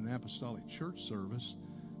she's been in an apostolic church service,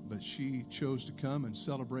 but she chose to come and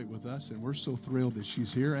celebrate with us, and we're so thrilled that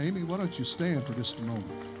she's here. Amy, why don't you stand for just a moment?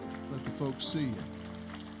 Let the folks see you.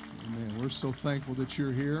 Amen. We're so thankful that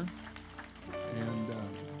you're here, and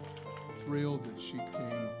thrilled that she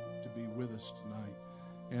came to be with us tonight.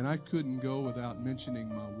 And I couldn't go without mentioning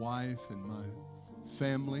my wife and my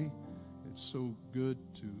family. It's so good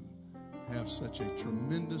to have such a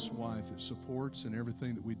tremendous wife that supports in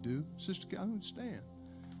everything that we do. Sister Calhoun, stand.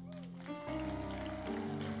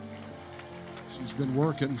 She's been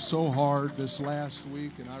working so hard this last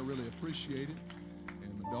week, and I really appreciate it.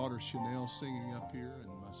 And my daughter Chanel singing up here, and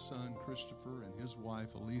my son Christopher and his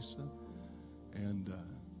wife Elisa, and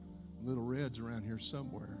Little Red's around here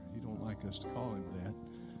somewhere. He don't like us to call him that.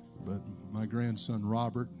 But my grandson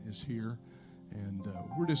Robert is here, and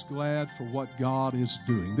we're just glad for what God is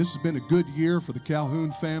doing. This has been a good year for the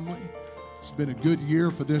Calhoun family. It's been a good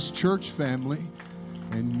year for this church family,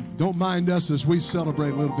 and don't mind us as we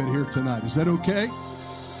celebrate a little bit here tonight. Is that okay?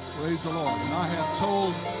 Praise the Lord. And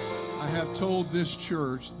I have told this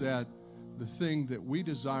church that the thing that we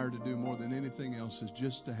desire to do more than anything else is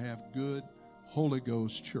just to have good Holy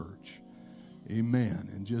Ghost church. Amen.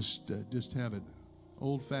 And just have it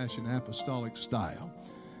old-fashioned apostolic style.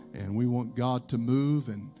 And we want God to move,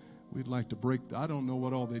 and we'd like to break. I don't know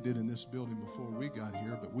what all they did in this building before we got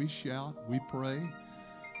here, but we shout, we pray,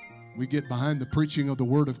 we get behind the preaching of the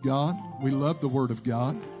Word of God. We love the Word of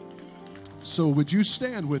God. So would you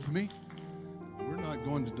stand with me? We're not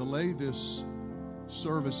going to delay this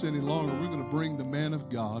service any longer. We're going to bring the man of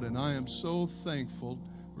God, and I am so thankful.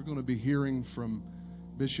 We're going to be hearing from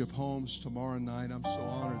Bishop Holmes tomorrow night. I'm so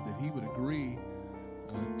honored that he would agree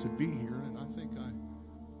to be here, and I think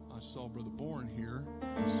I saw Brother Bourne here.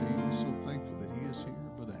 See, we're so thankful that he is here.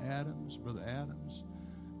 Brother Adams,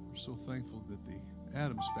 We're so thankful that the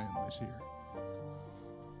Adams family is here.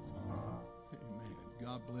 Amen.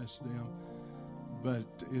 God bless them. But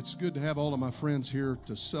it's good to have all of my friends here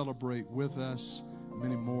to celebrate with us.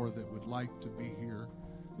 Many more that would like to be here.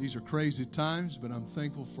 These are crazy times, but I'm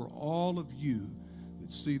thankful for all of you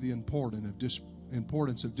that see the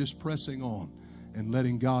importance of just pressing on and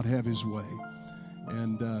letting God have His way.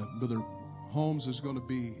 And Brother Holmes is going to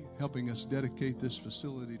be helping us dedicate this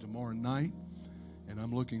facility tomorrow night, and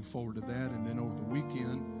I'm looking forward to that. And then over the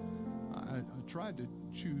weekend, I tried to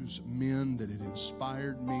choose men that had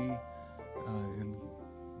inspired me and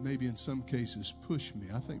maybe in some cases pushed me.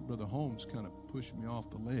 I think Brother Holmes kind of pushed me off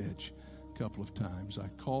the ledge a couple of times. I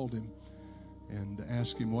called him and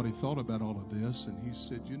asked him what he thought about all of this, and he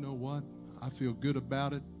said, you know what, I feel good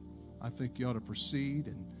about it. I think you ought to proceed.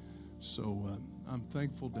 And so I'm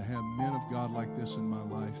thankful to have men of God like this in my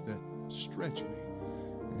life that stretch me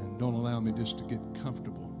and don't allow me just to get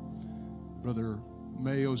comfortable. Brother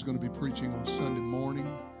Mayo is going to be preaching on Sunday morning,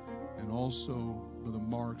 and also Brother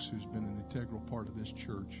Marks, who's been an integral part of this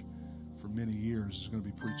church for many years, is going to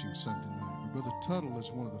be preaching Sunday night. But Brother Tuttle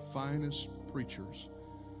is one of the finest preachers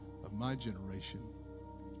of my generation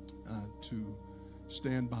to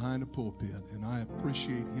stand behind a pulpit, and I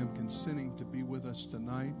appreciate him consenting to be with us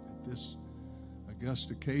tonight at this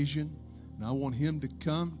august occasion. And I want him to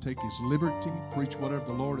come, take his liberty, preach whatever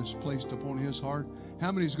the Lord has placed upon his heart.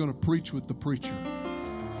 How many is going to preach with the preacher?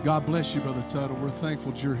 God bless you, Brother Tuttle. We're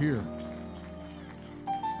thankful that you're here.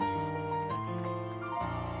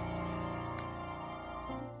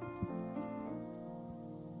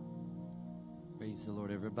 Praise the Lord,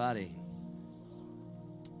 everybody.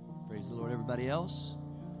 Praise the Lord, everybody else.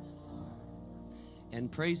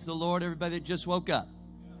 And praise the Lord, everybody that just woke up.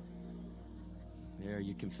 There,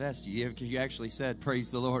 you confessed, because you actually said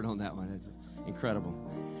praise the Lord on that one. It's incredible.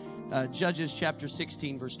 Judges chapter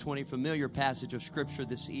 16, verse 20, familiar passage of Scripture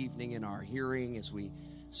this evening in our hearing as we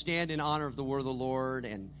stand in honor of the word of the Lord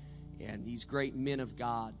and these great men of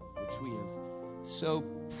God, which we have so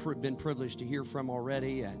been privileged to hear from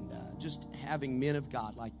already, and just having men of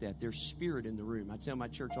God like that. There's spirit in the room. I tell my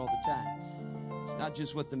church all the time, it's not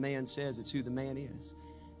just what the man says, it's who the man is.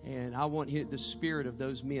 And I want the spirit of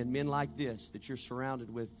those men like this that you're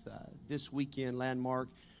surrounded with this weekend, Landmark,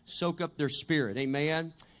 soak up their spirit.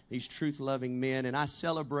 Amen? These truth-loving men. And I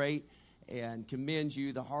celebrate and commend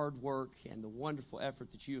you the hard work and the wonderful effort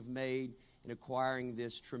that you have made in acquiring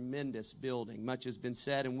this tremendous building. Much has been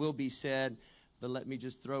said and will be said, but let me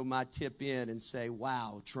just throw my tip in and say,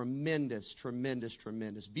 wow, tremendous, tremendous,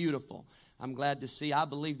 tremendous, beautiful. I'm glad to see. I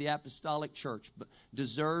believe the Apostolic Church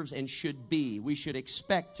deserves and should be. We should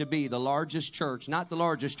expect to be the largest church, not the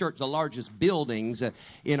largest church, the largest buildings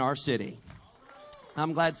in our city.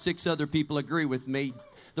 I'm glad 6 other people agree with me.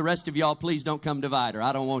 The rest of y'all, please don't come divider.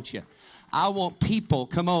 I don't want you. I want people,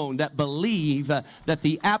 come on, that believe that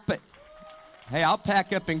the Hey, I'll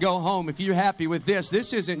pack up and go home if you're happy with this.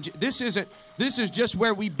 This is just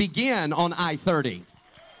where we begin on I-30.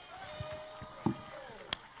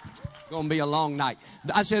 Going to be a long night.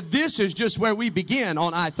 I said, this is just where we begin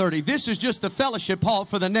on I-30. This is just the fellowship hall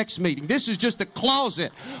for the next meeting. This is just the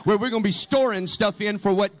closet where we're going to be storing stuff in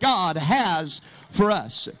for what God has for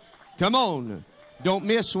us. Come on. Don't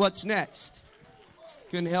miss what's next.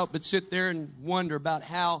 Couldn't help but sit there and wonder about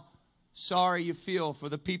how sorry you feel for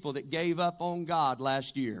the people that gave up on God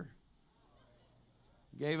last year.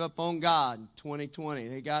 Gave up on God in 2020.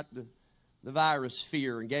 They got the virus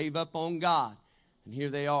fear and gave up on God. And here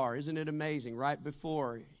they are. Isn't it amazing? Right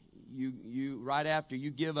before right after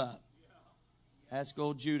you give up. Ask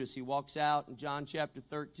old Judas. He walks out in John chapter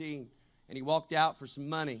 13. And he walked out for some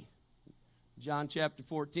money. John chapter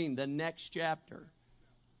 14. The next chapter.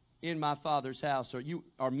 In my Father's house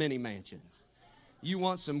are many mansions. You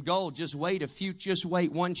want some gold, just wait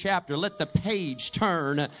one chapter. Let the page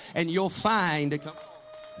turn and you'll find.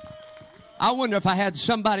 I wonder if I had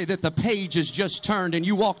somebody that the page has just turned and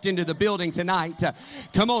you walked into the building tonight.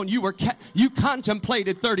 Come on, you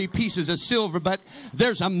contemplated 30 pieces of silver, but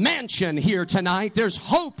there's a mansion here tonight. There's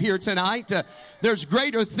hope here tonight. There's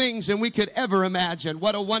greater things than we could ever imagine.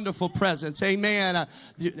 What a wonderful presence. Amen.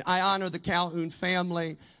 I honor the Calhoun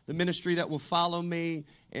family, the ministry that will follow me,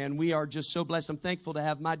 and we are just so blessed. I'm thankful to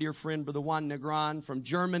have my dear friend, Brother Juan Negron from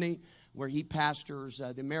Germany, where he pastors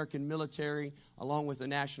the American military along with the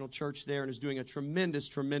national church there and is doing a tremendous,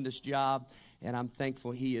 tremendous job, and I'm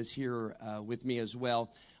thankful he is here with me as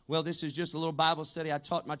well. Well, this is just a little Bible study I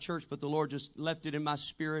taught my church, but the Lord just left it in my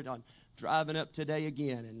spirit on driving up today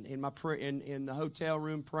again and in the hotel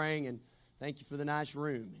room praying, and thank you for the nice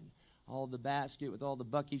room. And all the basket with all the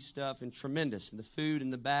Bucky stuff, and tremendous. And the food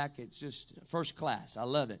in the back, it's just first class. I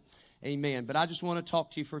love it. Amen. But I just want to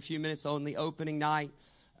talk to you for a few minutes on the opening night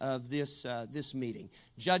of this meeting.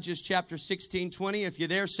 Judges chapter 16:20. If you're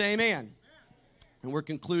there, say amen. And we're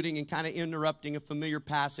concluding and kind of interrupting a familiar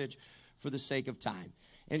passage for the sake of time.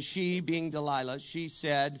 And she, being Delilah, she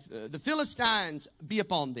said, the Philistines be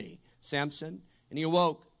upon thee, Samson. And he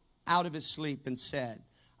awoke out of his sleep and said,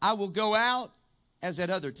 I will go out as at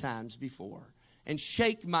other times before, and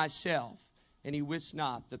shake myself. And he wist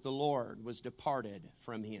not that the Lord was departed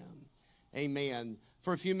from him. Amen.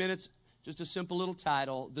 For a few minutes, just a simple little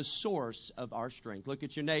title, The Source of Our Strength. Look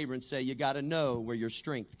at your neighbor and say, you got to know where your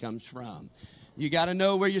strength comes from. You got to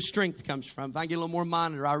know where your strength comes from. If I get a little more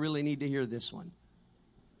monitor, I really need to hear this one.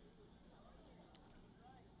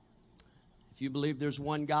 If you believe there's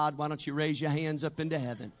one God, why don't you raise your hands up into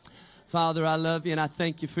heaven? Father, I love you, and I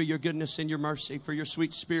thank you for your goodness and your mercy, for your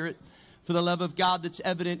sweet spirit, for the love of God that's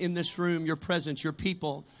evident in this room, your presence, your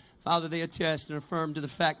people. Father, they attest and affirm to the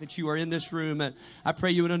fact that you are in this room. I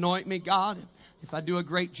pray you would anoint me, God. If I do a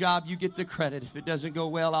great job, you get the credit. If it doesn't go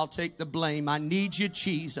well, I'll take the blame. I need you,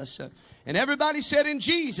 Jesus. And everybody said, in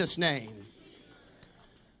Jesus' name.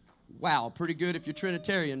 Wow, pretty good if you're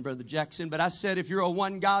Trinitarian, Brother Jackson. But I said if you're a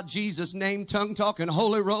one God, Jesus name, tongue-talking,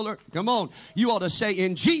 holy roller, come on. You ought to say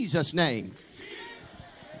in Jesus' name.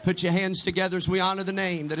 Put your hands together as we honor the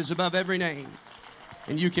name that is above every name.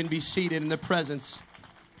 And you can be seated in the presence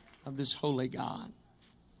of this holy God.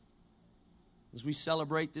 As we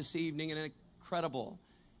celebrate this evening an incredible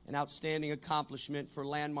and outstanding accomplishment for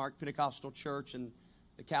Landmark Pentecostal Church and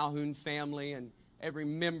the Calhoun family and every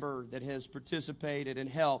member that has participated and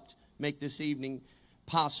helped make this evening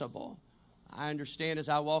possible. I understand as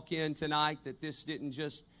I walk in tonight that this didn't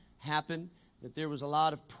just happen, that there was a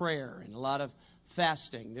lot of prayer and a lot of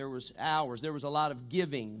fasting. There was hours. There was a lot of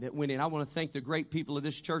giving that went in. I want to thank the great people of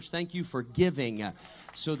this church. Thank you for giving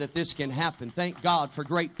so that this can happen. Thank God for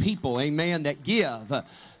great people, amen, that give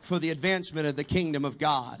for the advancement of the kingdom of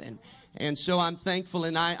God. And so I'm thankful,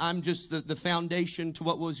 and I'm just the foundation to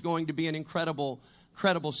what was going to be an incredible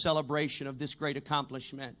celebration of this great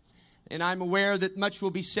accomplishment. And I'm aware that much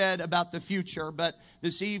will be said about the future, but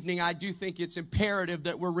this evening I do think it's imperative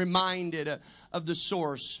that we're reminded of the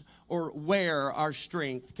source or where our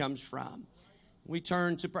strength comes from. We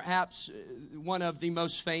turn to perhaps one of the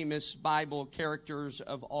most famous Bible characters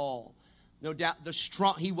of all. No doubt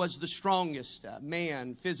he was the strongest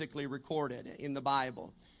man physically recorded in the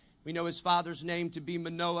Bible. We know his father's name to be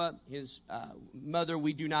Manoah. His mother,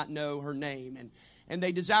 we do not know her name. And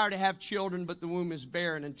they desire to have children, but the womb is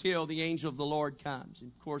barren until the angel of the Lord comes. And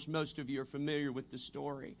of course, most of you are familiar with the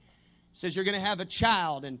story. It says you're going to have a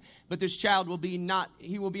child, but this child will be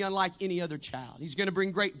unlike any other child. He's going to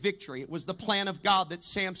bring great victory. It was the plan of God that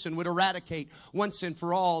Samson would eradicate once and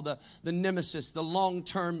for all the nemesis, the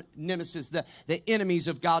long-term nemesis, the enemies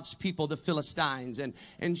of God's people, the Philistines. And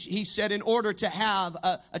he said in order to have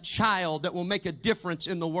a child that will make a difference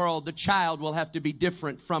in the world, the child will have to be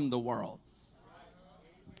different from the world.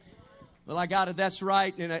 Well, I got it. That's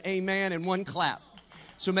right. And an amen and one clap.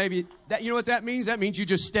 So maybe that, you know what that means? That means you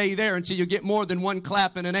just stay there until you get more than one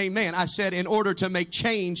clap and an amen. I said in order to make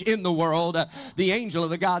change in the world, the angel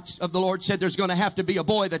of the Lord said there's going to have to be a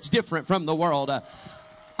boy that's different from the world.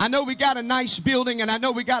 I know we got a nice building, and I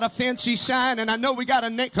know we got a fancy sign, and I know we got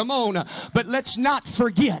a come on, but let's not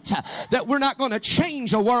forget that we're not going to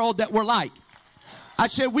change a world that we're like. I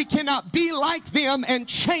said we cannot be like them and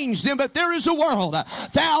change them, but there is a world,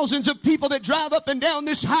 thousands of people that drive up and down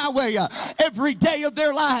this highway every day of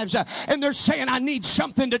their lives, and they're saying, I need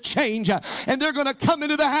something to change, and they're going to come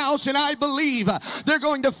into the house, and I believe they're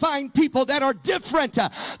going to find people that are different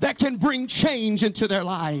that can bring change into their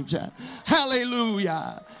lives.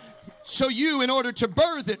 Hallelujah. So you, in order to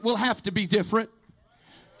birth it, will have to be different.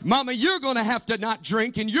 Mama, you're going to have to not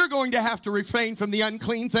drink, and you're going to have to refrain from the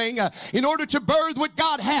unclean thing in order to birth what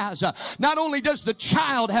God has. Not only does the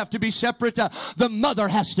child have to be separate, the mother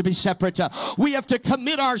has to be separate. We have to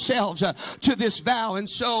commit ourselves to this vow. And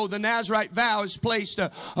so the Nazirite vow is placed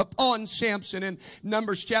upon Samson. In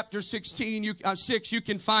Numbers chapter 6, you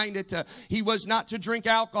can find it. He was not to drink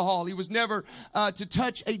alcohol. He was never to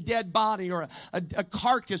touch a dead body or a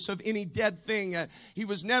carcass of any dead thing. He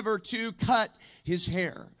was never to cut his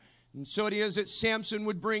hair. And so it is that Samson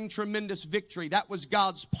would bring tremendous victory. That was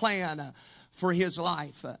God's plan for his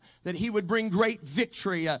life, that he would bring great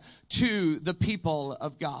victory to the people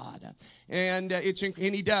of God. And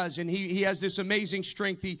he does. And he has this amazing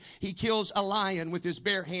strength. He kills a lion with his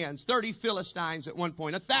bare hands. 30 Philistines at one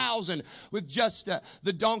point. 1,000 with just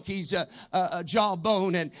the donkey's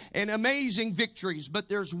jawbone. And amazing victories. But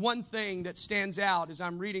there's one thing that stands out as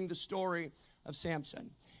I'm reading the story of Samson.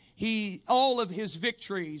 All of his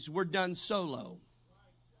victories were done solo.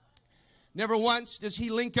 Never once does he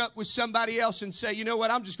link up with somebody else and say, you know what,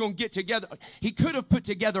 I'm just going to get together. He could have put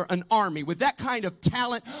together an army with that kind of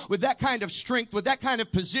talent, with that kind of strength, with that kind of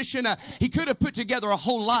position. He could have put together a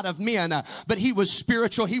whole lot of men, but he was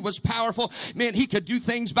spiritual. He was powerful. Man, he could do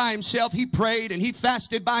things by himself. He prayed and he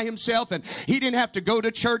fasted by himself, and he didn't have to go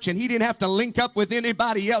to church, and he didn't have to link up with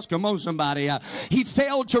anybody else. Come on, somebody. He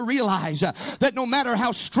failed to realize that no matter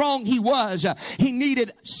how strong he was, he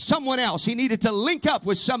needed someone else. He needed to link up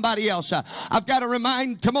with somebody else. I've got to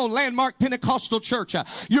remind, come on, Landmark Pentecostal Church,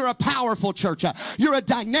 you're a powerful church. You're a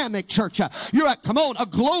dynamic church. You're a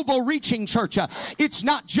global reaching church. It's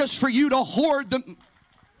not just for you to hoard the...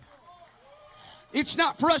 It's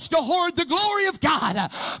not for us to hoard the glory of God,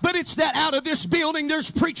 but it's that out of this building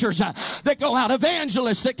there's preachers that go out,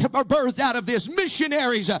 evangelists that are birthed out of this,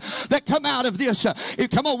 missionaries that come out of this.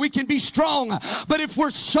 Come on, we can be strong, but if we're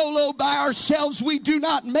solo by ourselves, we do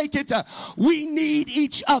not make it. We need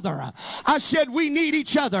each other. I said we need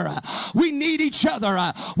each other. We need each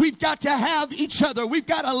other. We've got to have each other. We've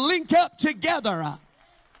got to link up together.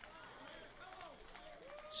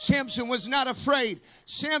 Samson was not afraid.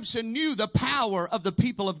 Samson knew the power of the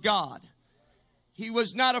people of God. He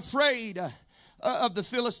was not afraid of the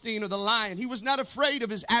Philistine or the lion. He was not afraid of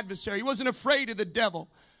his adversary. He wasn't afraid of the devil.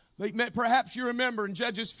 Perhaps you remember in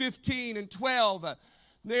Judges 15 and 12,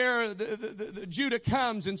 the Judah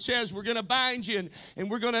comes and says, we're going to bind you and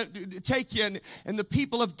we're going to take you. And the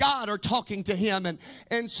people of God are talking to him.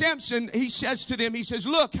 And Samson, he says to them, he says,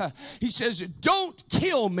 look, he says, don't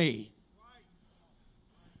kill me.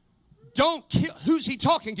 Don't kill. Who's he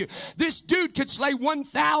talking to? This dude could slay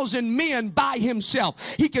 1,000 men by himself.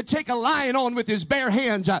 He could take a lion on with his bare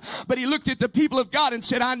hands. But he looked at the people of God and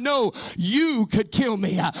said, I know you could kill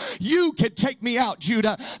me. You could take me out,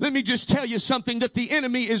 Judah. Let me just tell you something, that the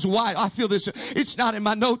enemy is wise. I feel this. It's not in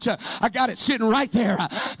my notes. I got it sitting right there.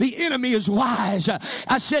 The enemy is wise.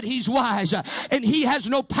 I said he's wise. And he has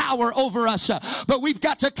no power over us. But we've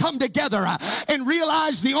got to come together and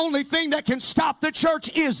realize the only thing that can stop the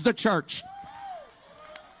church is the church.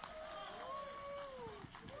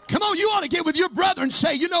 Come on, you ought to get with your brother and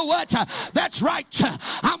say, you know what? That's right.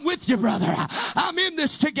 I'm with you, brother. I'm in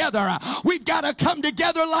this together. We've got to come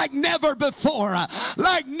together like never before.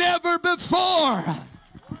 Like never before.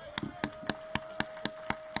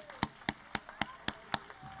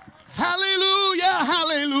 Hallelujah,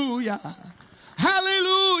 hallelujah.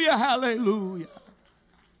 Hallelujah, hallelujah.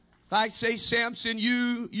 If I say Samson,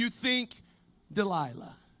 you think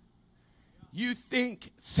Delilah. You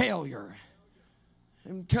think failure.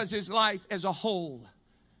 And because his life as a whole,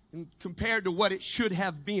 and compared to what it should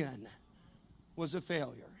have been, was a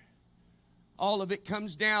failure. All of it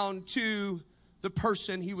comes down to the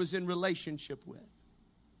person he was in relationship with.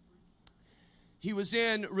 He was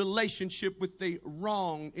in relationship with the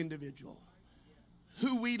wrong individual.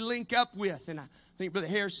 Who we link up with, and I think Brother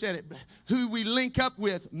Hare said it, who we link up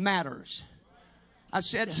with matters. I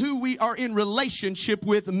said who we are in relationship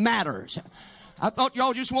with matters. I thought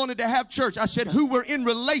y'all just wanted to have church. I said who we're in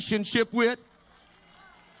relationship with,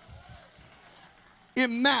 it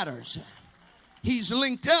matters. He's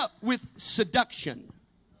linked up with seduction.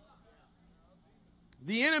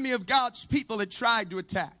 The enemy of God's people had tried to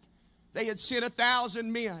attack. They had sent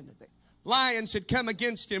 1,000 men. The lions had come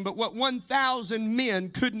against him, but what 1,000 men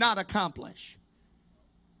could not accomplish,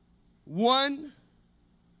 one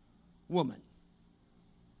woman.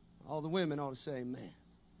 All the women ought to say amen.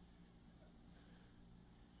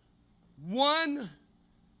 One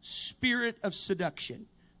spirit of seduction.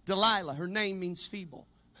 Delilah, her name means feeble.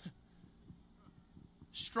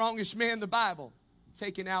 Strongest man in the Bible,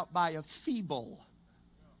 taken out by a feeble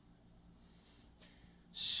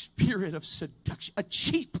spirit of seduction. A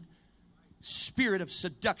cheap spirit of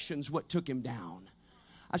seduction is what took him down.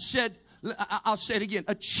 I'll say it again.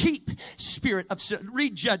 A cheap spirit of...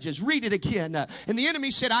 Read Judges. Read it again. And the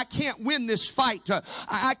enemy said, I can't win this fight.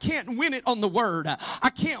 I can't win it on the word. I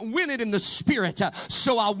can't win it in the spirit.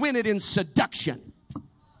 So I'll win it in seduction.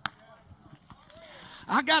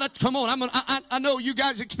 I got to, come on, I know you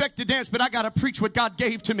guys expect to dance, but I got to preach what God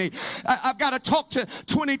gave to me. I've got to talk to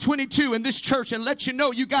 2022 in this church and let you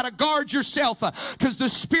know you got to guard yourself because the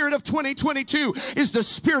spirit of 2022 is the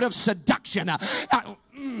spirit of seduction.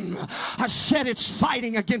 I said it's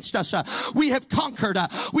fighting against us. We have conquered.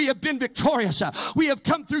 We have been victorious. We have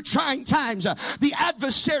come through trying times. The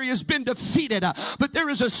adversary has been defeated. But there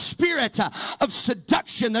is a spirit of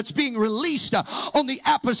seduction that's being released on the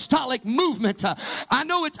apostolic movement. I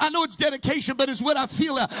know it's dedication, but it's what I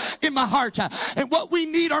feel in my heart. And what we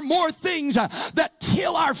need are more things that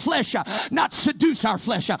kill our flesh, not seduce our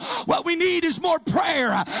flesh. What we need is more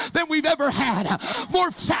prayer than we've ever had.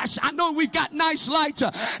 More fast. I know we've got nice lights.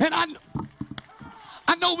 And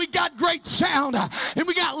I know we got great sound and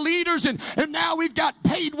we got leaders and now we've got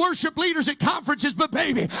paid worship leaders at conferences, but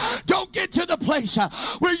baby, don't get to the place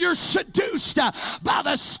where you're seduced by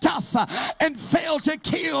the stuff and fail to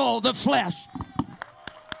kill the flesh.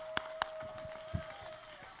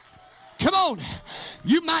 Come on.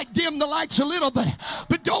 You might dim the lights a little,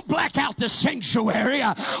 but don't black out the sanctuary.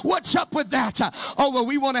 What's up with that? Oh, well,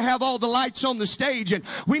 we want to have all the lights on the stage and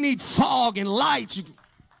we need fog and lights.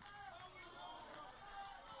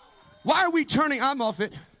 Why are we turning? I'm off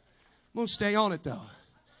it. I'm going to stay on it, though.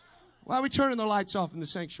 Why are we turning the lights off in the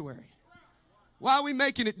sanctuary? Why are we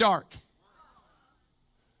making it dark?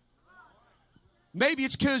 Maybe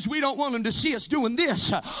it's because we don't want them to see us doing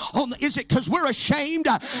this. Is it because we're ashamed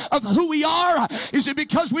of who we are? Is it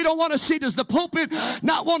because we don't want to see? Does the pulpit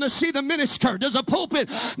not want to see the miniskirt? Does the pulpit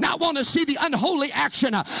not want to see the unholy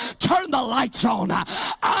action? Turn the lights on.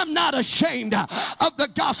 I'm not ashamed of the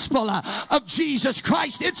gospel of Jesus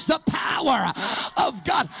Christ. It's the power of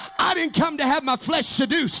God. I didn't come to have my flesh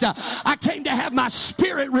seduced. I came to have my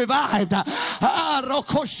spirit revived.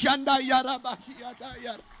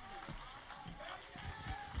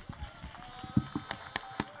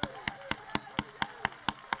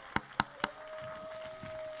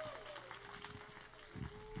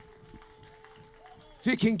 If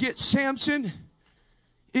it can get Samson,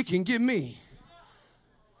 it can get me.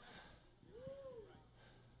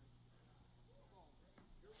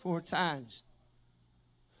 Four times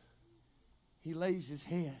he lays his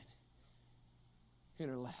head in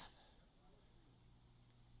her lap.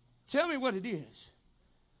 Tell me what it is.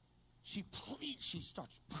 She pleads, she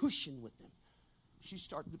starts pushing with him.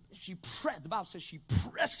 The Bible says she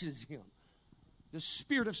presses him. The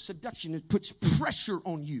spirit of seduction, it puts pressure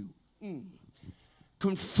on you.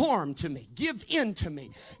 Conform to me. Give in to me.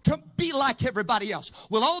 Be like everybody else.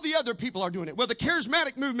 Well, all the other people are doing it. Well, the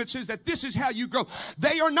charismatic movement says that this is how you grow.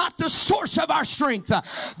 They are not the source of our strength.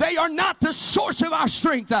 They are not the source of our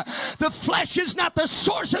strength. The flesh is not the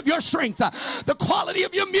source of your strength. The quality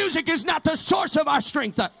of your music is not the source of our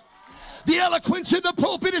strength. The eloquence in the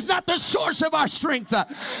pulpit is not the source of our strength.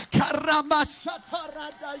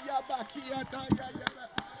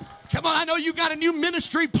 Come on, I know you got a new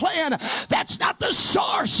ministry plan. That's not the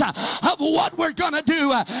source of what we're going to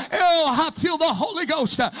do. Oh, I feel the Holy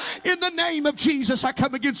Ghost. In the name of Jesus, I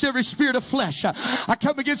come against every spirit of flesh. I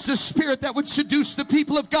come against the spirit that would seduce the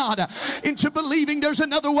people of God into believing there's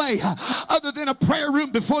another way other than a prayer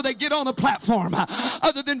room before they get on a platform,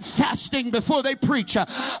 other than fasting before they preach,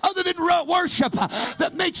 other than worship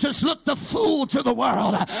that makes us look the fool to the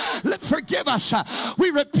world. Forgive us.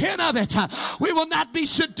 We repent of it. We will not be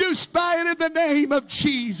seduced by it in the name of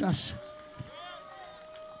Jesus.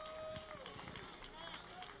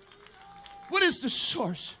 What is the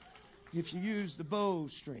source? If you use the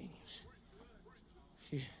bowstrings.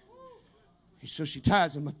 So she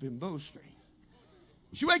ties them up in bowstrings.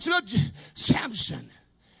 She wakes him up. Samson,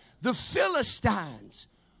 the Philistines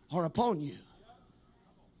are upon you.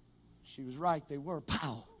 She was right. They were.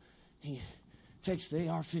 Pow. He takes the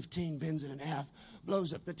AR-15, bends it in half,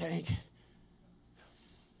 blows up the tank.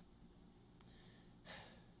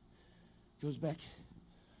 Goes back,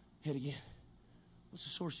 head again. What's the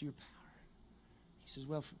source of your power? He says,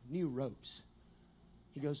 well, new ropes.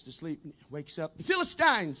 He goes to sleep, wakes up. The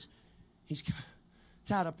Philistines. He's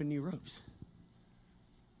tied up in new ropes.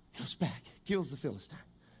 Goes back, kills the Philistine.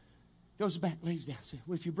 Goes back, lays down. Says,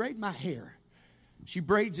 well, if you braid my hair. She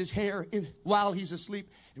braids his hair while he's asleep.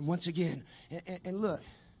 And once again, and look,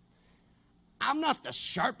 I'm not the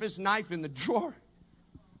sharpest knife in the drawer.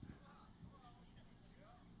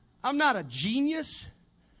 I'm not a genius,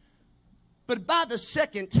 but by the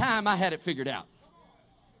second time I had it figured out.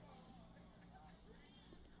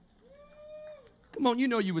 Come on, you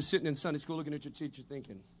know you were sitting in Sunday school looking at your teacher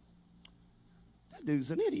thinking, that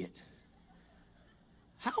dude's an idiot.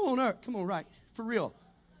 How on earth, come on, right, for real,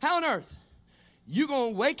 how on earth you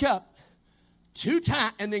going to wake up 2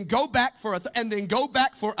 times, and then go back for and then go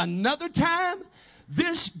back for another time.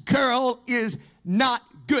 This girl is not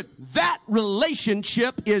good. That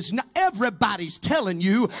relationship is not, everybody's telling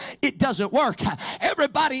you it doesn't work.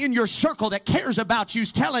 Everybody in your circle that cares about you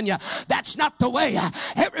is telling you that's not the way.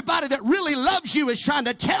 Everybody that really loves you is trying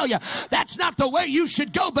to tell you that's not the way you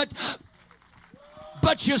should go,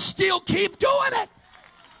 but you still keep doing it.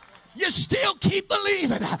 You still keep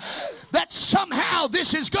believing that somehow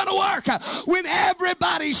this is going to work. When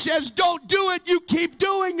everybody says don't do it, you keep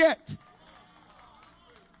doing it.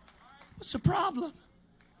 What's the problem?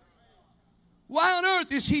 Why on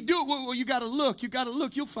earth is he doing it? Well, you got to look. You got to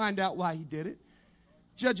look. You'll find out why he did it.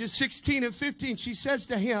 Judges 16 and 15, she says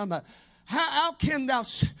to him, how canst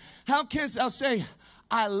thou say,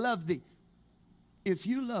 I love thee? If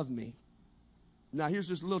you love me. Now, here's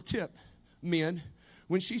just a little tip, men.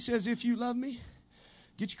 When she says, if you love me,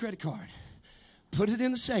 get your credit card. Put it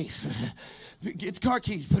in the safe. Get the car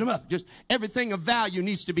keys. Put them up. Just everything of value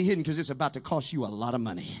needs to be hidden because it's about to cost you a lot of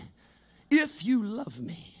money. If you love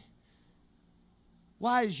me,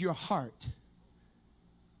 why is your heart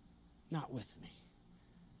not with me?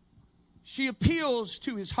 She appeals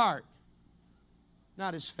to his heart,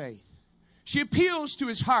 not his faith. She appeals to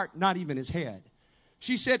his heart, not even his head.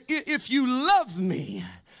 She said, if you love me,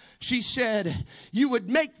 she said, you would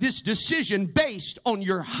make this decision based on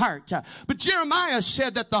your heart. But Jeremiah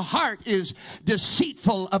said that the heart is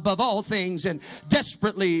deceitful above all things and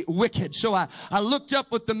desperately wicked. So I looked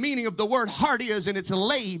up what the meaning of the word heart is, and it's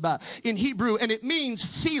lab in Hebrew, and it means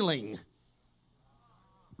feeling.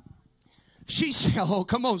 She said, oh,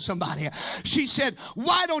 come on, somebody. She said,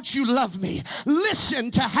 why don't you love me?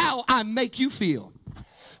 Listen to how I make you feel.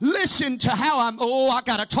 Listen to how I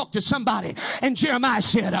got to talk to somebody. And Jeremiah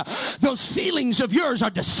said, those feelings of yours are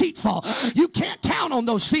deceitful. You can't count on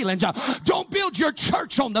those feelings. Don't build your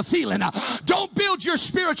church on the feeling. Don't build your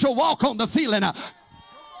spiritual walk on the feeling.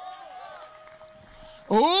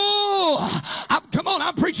 Come on,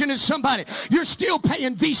 I'm preaching to somebody. You're still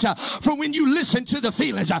paying Visa for when you listen to the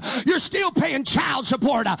feelings. You're still paying child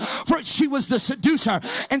support for she was the seducer.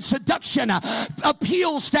 And seduction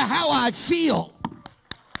appeals to how I feel.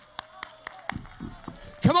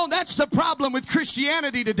 Come on, that's the problem with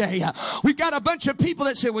Christianity today. We've got a bunch of people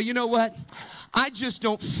that say, well, you know what? I just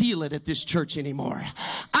don't feel it at this church anymore.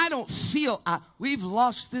 I don't feel, we've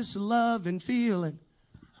lost this love and feeling.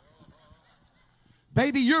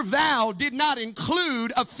 Baby, your vow did not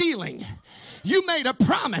include a feeling. You made a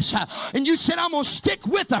promise and you said, I'm going to stick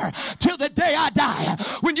with her till the day I die.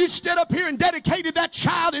 When you stood up here and dedicated that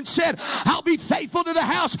child and said, I'll be faithful to the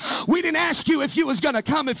house, we didn't ask you if you was going to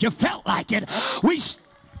come if you felt like it.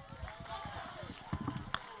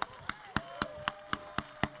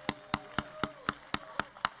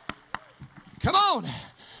 Come on.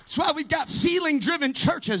 That's why we've got feeling-driven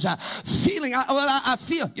churches. I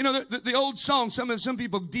feel. You know, the old songs, some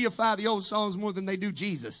people deify the old songs more than they do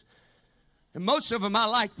Jesus. And most of them I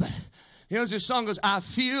like, but here's this song goes, I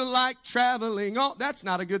feel like traveling on. That's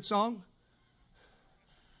not a good song.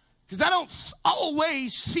 Because I don't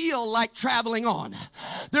always feel like traveling on.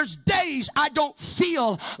 There's days I don't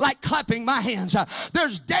feel like clapping my hands.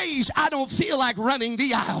 There's days I don't feel like running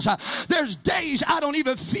the aisles. There's days I don't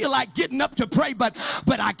even feel like getting up to pray, but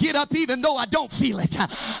I get up even though I don't feel it.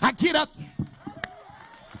 I get up.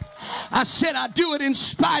 I said I do it in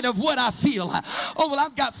spite of what I feel. Oh, well,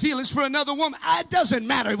 I've got feelings for another woman. It doesn't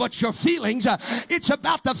matter what your feelings. It's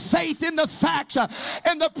about the faith in the facts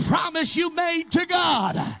and the promise you made to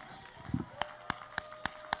God.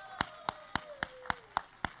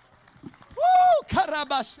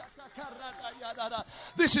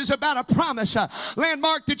 This is about a promise,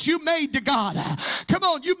 landmark that you made to God. Come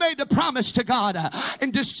on, you made the promise to God.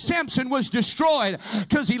 And Samson was destroyed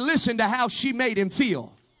because he listened to how she made him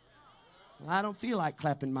feel. Well, I don't feel like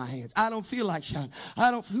clapping my hands. I don't feel like shouting.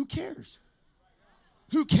 Who cares?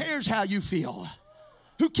 Who cares how you feel?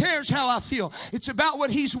 Who cares how I feel? It's about what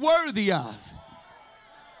he's worthy of.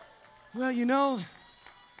 Well, you know,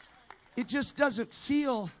 it just doesn't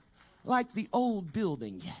feel like the old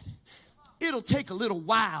building yet. It'll take a little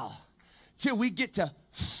while till we get to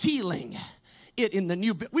feeling it in the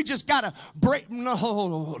new building. We just got to break.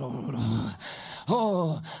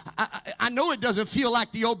 I know it doesn't feel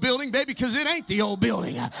like the old building, baby, because it ain't the old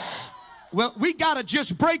building. Well, we got to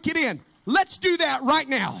just break it in. Let's do that right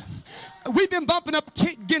now. We've been bumping up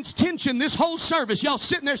against tension this whole service. Y'all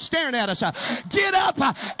sitting there staring at us. Get up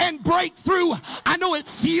and break through. I know it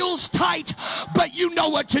feels tight, but you know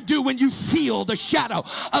what to do when you feel the shadow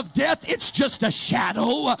of death. It's just a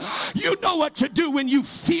shadow. You know what to do when you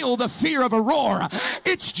feel the fear of a roar.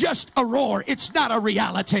 It's just a roar. It's not a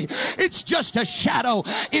reality. It's just a shadow.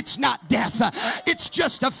 It's not death. It's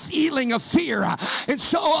just a feeling of fear. And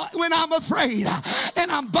so when I'm afraid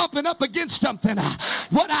and I'm bumping up against something,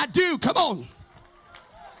 what I do, come on.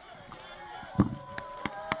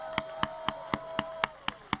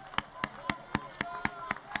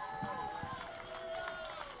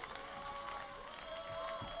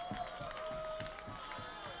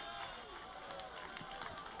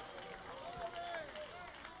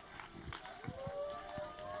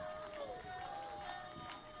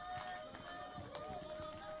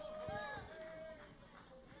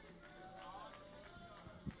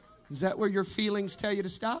 Is that where your feelings tell you to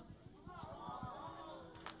stop?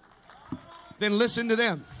 Then listen to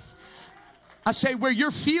them. I say where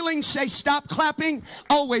your feelings say stop clapping,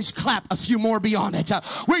 always clap a few more beyond it.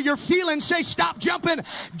 Where your feelings say stop jumping,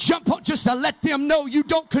 jump up just to let them know you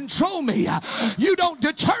don't control me. You don't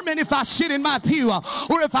determine if I sit in my pew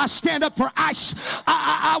or if I stand up for ice.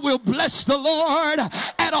 I will bless the Lord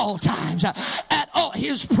at all times. At all,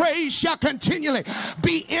 his praise shall continually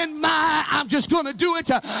be in my. I'm just going to do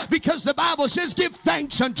it because the Bible says give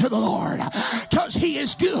thanks unto the Lord because he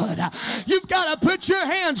is good. You've got to put your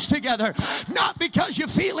hands together. Not because you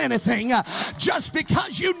feel anything, just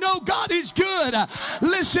because you know God is good.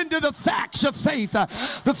 Listen to the facts of faith.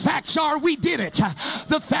 The facts are we did it.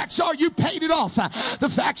 The facts are you paid it off. The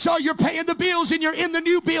facts are you're paying the bills and you're in the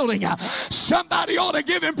new building. Somebody ought to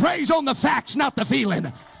give him praise on the facts, not the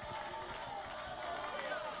feeling.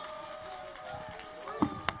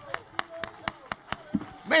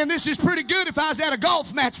 Man, this is pretty good if I was at a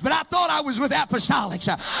golf match, but I thought I was with apostolics.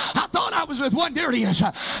 I thought I was with one dirtiest.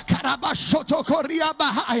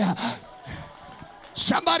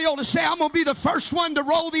 Somebody ought to say, I'm going to be the first one to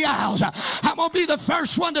roll the aisles. I'm going to be the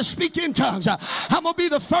first one to speak in tongues. I'm going to be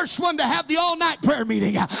the first one to have the all-night prayer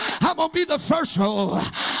meeting. I'm going to be the first.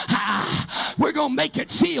 We're going to make it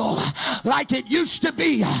feel like it used to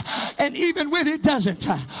be. And even when it doesn't,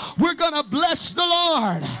 we're going to bless the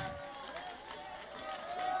Lord.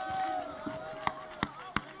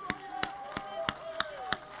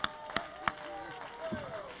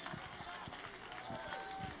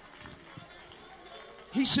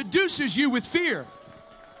 He seduces you with fear,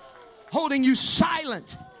 holding you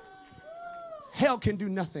silent. Hell can do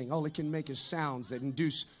nothing. All it can make is sounds that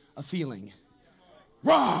induce a feeling.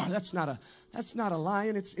 Roar! That's not a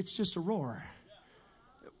lion. It's just a roar.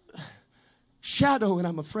 Shadow, and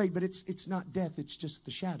I'm afraid, but it's not death. It's just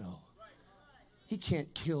the shadow. He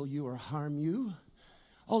can't kill you or harm you.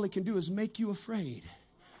 All it can do is make you afraid.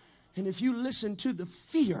 And if you listen to the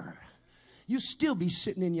fear, you'll still be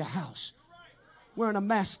sitting in your house, wearing a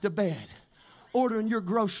mask to bed, ordering your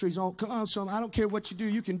groceries on. Come on, son, I don't care what you do,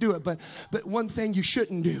 you can do it. But one thing you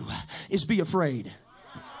shouldn't do is be afraid.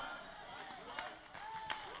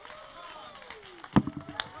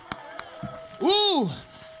 Ooh.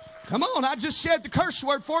 Come on, I just said the curse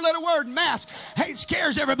word, 4-letter word, mask. Hey, it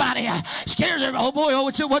scares everybody. Scares everybody. Oh boy,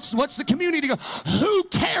 what's the community go? Who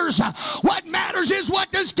cares? What matters is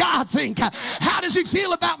what does God think? How does he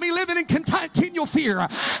feel about me living in continual fear?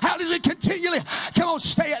 How does it continually? Come on,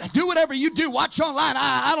 do whatever you do. Watch online.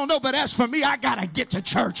 I don't know, but as for me, I got to get to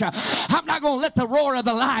church. I'm not going to let the roar of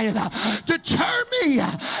the lion deter me.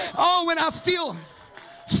 Oh, when I feel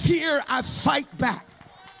fear, I fight back.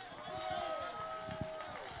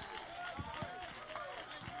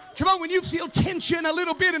 Come on, when you feel tension a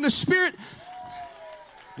little bit in the spirit,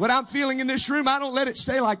 what I'm feeling in this room, I don't let it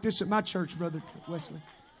stay like this at my church, Brother Wesley.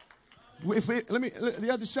 The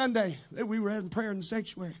other Sunday, we were having prayer in the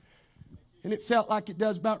sanctuary, and it felt like it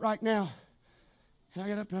does about right now. And I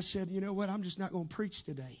got up and I said, you know what, I'm just not going to preach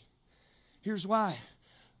today. Here's why.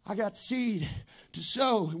 I got seed to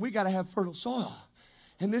sow, and we got to have fertile soil.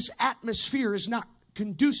 And this atmosphere is not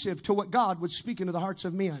conducive to what God would speak into the hearts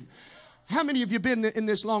of men. How many of you been in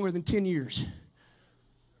this longer than 10 years?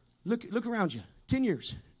 Look around you. 10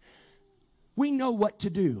 years. We know what to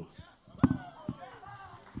do.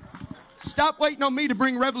 Stop waiting on me to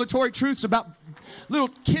bring revelatory truths about Little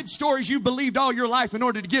kid stories you believed all your life in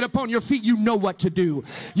order to get up on your feet. You know what to do.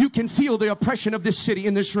 You can feel the oppression of this city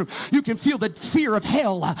in this room. You can feel the fear of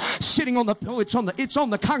hell sitting on the, it's on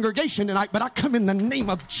the congregation tonight, but I come in the name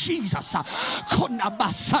of Jesus.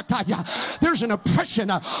 There's an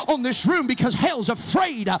oppression on this room because hell's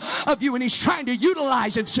afraid of you, and he's trying to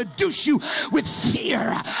utilize and seduce you with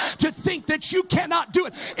fear to think that you cannot do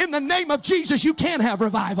it. In the name of Jesus, you can have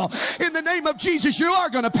revival. In the name of Jesus, you are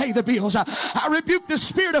going to pay the bills. I rebuke the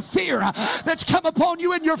spirit of fear that's come upon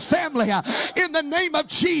you and your family in the name of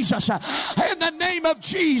Jesus. In the name of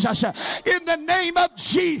Jesus. In the name of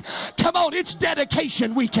Jesus. Come on, it's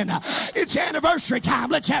dedication weekend. It's anniversary time.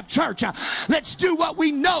 Let's have church. Let's do what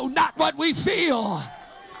we know, not what we feel.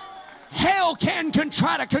 Hell can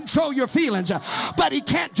try to control your feelings, but he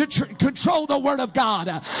can't control the Word of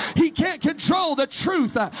God. He can't control the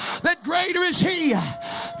truth that greater is He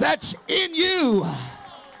that's in you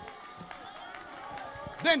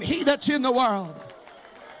than he that's in the world.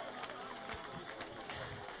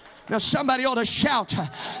 Now somebody ought to shout.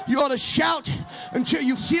 You ought to shout until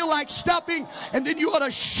you feel like stopping, and then you ought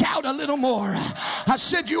to shout a little more. I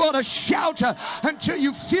said you ought to shout until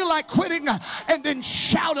you feel like quitting, and then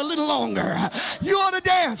shout a little longer. You ought to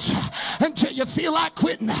dance until you feel like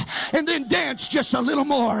quitting, and then dance just a little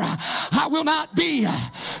more. I will not be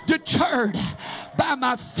deterred by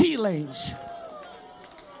my feelings.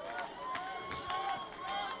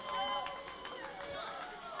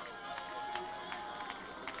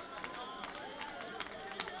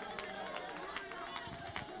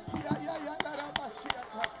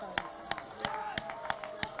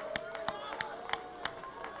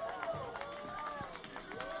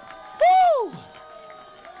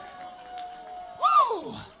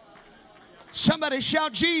 Somebody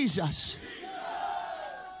shout Jesus.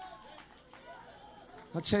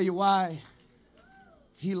 I'll tell you why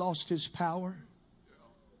he lost his power.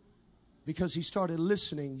 Because he started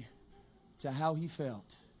listening to how he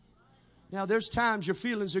felt. Now there's times your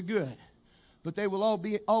feelings are good, but they will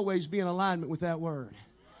always be in alignment with that word.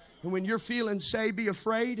 And when your feelings say be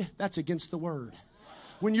afraid, that's against the word.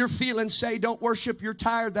 When your feelings say don't worship, you're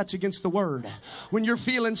tired, that's against the word. When your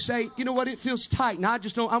feelings say, you know what, it feels tight, and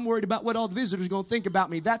I'm worried about what all the visitors are going to think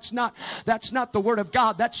about me. That's not the word of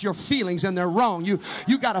God. That's your feelings, and they're wrong. You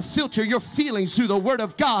got to filter your feelings through the word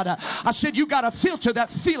of God. I said you got to filter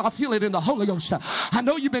that feel. I feel it in the Holy Ghost. I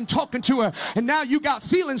know you've been talking to her, and now you got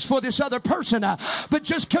feelings for this other person. But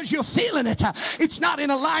just because you're feeling it, it's not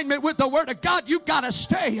in alignment with the word of God. You got to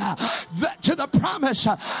stay to the promise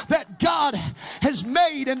that God has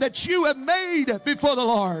made and that you have made before the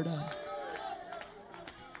Lord.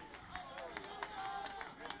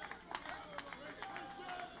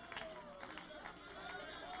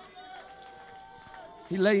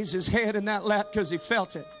 He lays his head in that lap because he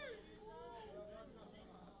felt it.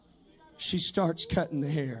 She starts cutting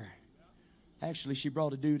the hair. Actually, she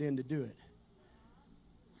brought a dude in to do it.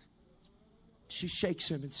 She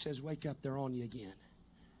shakes him and says, wake up, they're on you again.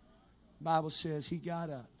 The Bible says he got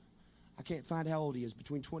up. I can't find how old he is,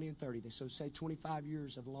 between 20 and 30. They so say 25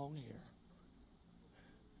 years of long hair.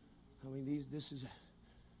 I mean, this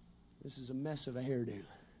is a mess of a hairdo.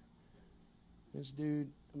 This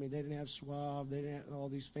dude, I mean, they didn't have Suave, they didn't have all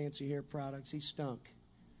these fancy hair products. He stunk.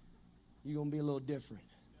 You're going to be a little different.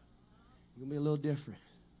 You're going to be a little different.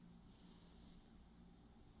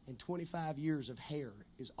 And 25 years of hair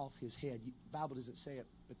is off his head. The Bible doesn't say it,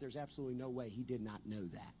 but there's absolutely no way he did not know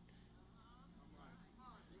that.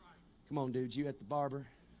 Come on, dudes, you at the barber,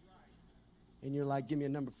 and you're like, give me a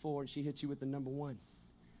number 4, and she hits you with the number 1.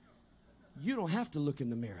 You don't have to look in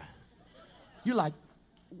the mirror. You're like,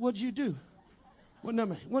 what'd you do? What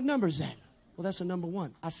number is that? Well, that's a number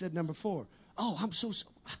 1. I said number 4. Oh, I'm so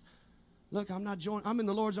look, I'm in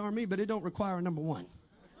the Lord's army, but it don't require a number 1.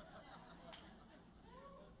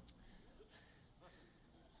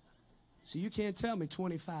 So you can't tell me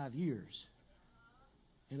 25 years,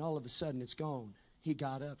 and all of a sudden it's gone. He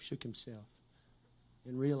got up, shook himself,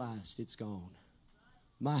 and realized it's gone.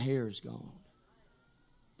 My hair is gone.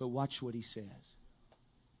 But watch what he says.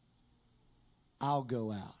 I'll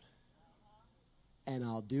go out, and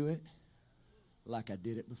I'll do it like I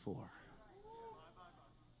did it before.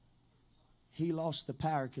 He lost the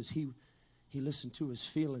power because he listened to his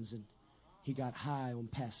feelings, and he got high on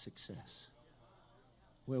past success.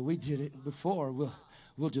 Well, we did it before.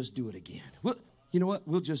 We'll just do it again. You know what?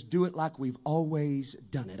 We'll just do it like we've always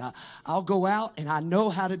done it. I'll go out and I know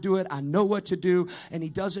how to do it. I know what to do. And he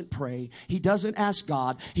doesn't pray. He doesn't ask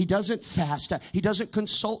God. He doesn't fast. He doesn't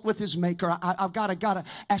consult with his maker. I've got to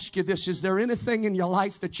ask you this. Is there anything in your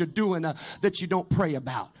life that you're doing that you don't pray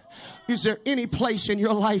about? Is there any place in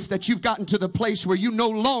your life that you've gotten to the place where you no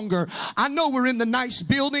longer, I know we're in the nice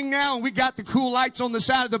building now and we got the cool lights on the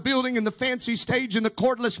side of the building and the fancy stage and the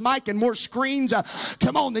cordless mic and more screens,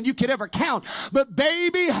 come on, than you could ever count. But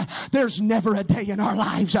baby, there's never a day in our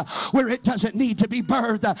lives where it doesn't need to be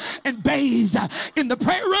birthed and bathed in the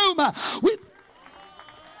prayer room with.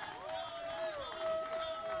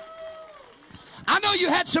 I know you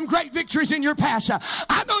had some great victories in your past.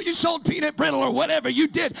 I know you sold peanut brittle or whatever you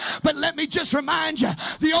did. But let me just remind you,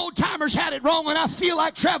 the old timers had it wrong when I feel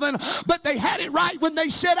like traveling. But they had it right when they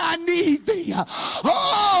said, I need thee.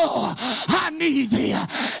 Oh, I need thee.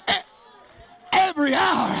 Every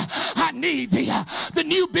hour I need thee. The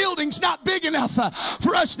new building's not big enough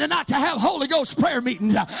for us not to have Holy Ghost prayer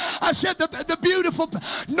meetings. I said the beautiful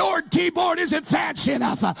Nord keyboard isn't fancy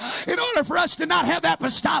enough. In order for us to not have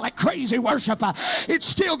apostolic crazy worship, it's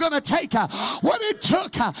still going to take what it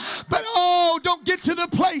took. But oh, don't get to the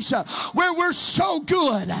place where we're so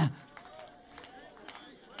good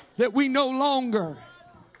that we no longer.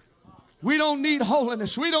 We don't need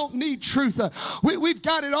holiness. We don't need truth. We've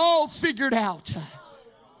got it all figured out.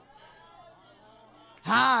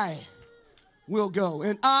 I will go,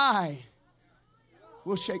 and I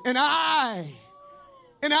will shake, and I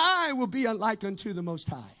will be like unto the Most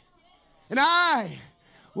High. And I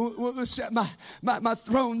will set my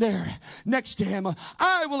throne there next to him.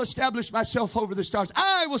 I will establish myself over the stars.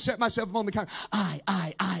 I will set myself upon the counter. I.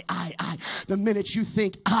 The minute you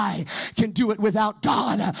think I can do it without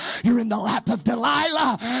God, you're in the lap of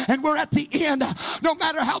Delilah, and we're at the end. No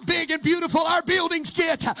matter how big and beautiful our buildings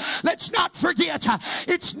get, let's not forget,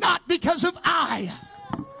 it's not because of I.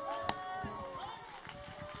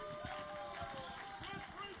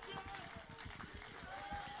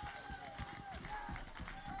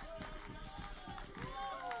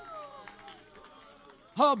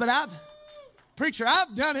 Oh, but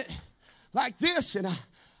I've done it like this, and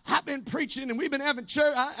I've been preaching, and we've been having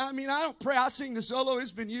church. I mean, I don't pray. I sing the solo.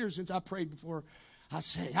 It's been years since I prayed before. I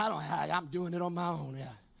say, I'm doing it on my own. Yeah.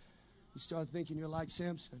 You start thinking you're like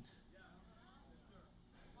Samson.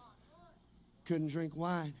 Couldn't drink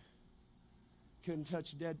wine. Couldn't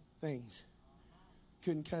touch dead things.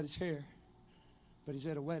 Couldn't cut his hair. But he's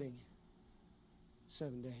at a wedding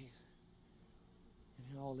 7 days.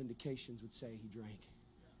 And all indications would say he drank.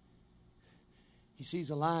 He sees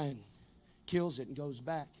a lion, kills it, and goes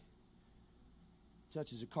back.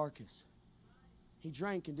 Touches a carcass. He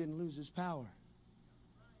drank and didn't lose his power.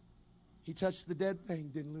 He touched the dead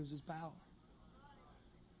thing, didn't lose his power.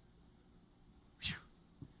 Whew.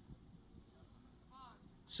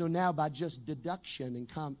 So now by just deduction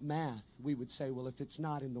and math, we would say, well, if it's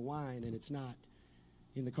not in the wine and it's not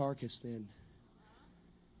in the carcass, then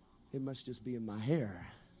it must just be in my hair.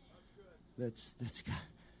 That's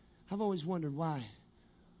I've always wondered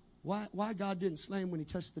why God didn't slay him when he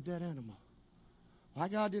touched the dead animal. Why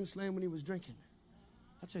God didn't slay him when he was drinking.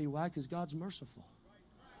 I'll tell you why, because God's merciful.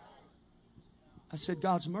 I said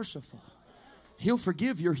God's merciful. He'll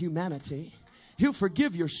forgive your humanity. He'll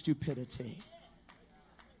forgive your stupidity.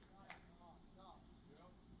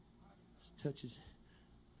 Touches.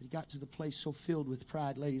 He got to the place so filled with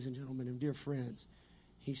pride, ladies and gentlemen and dear friends.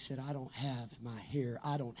 He said, I don't have my hair.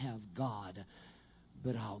 I don't have God,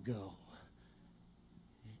 but I'll go.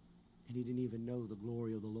 And he didn't even know the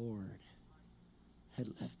glory of the Lord had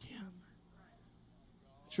left him.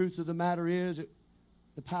 The truth of the matter is,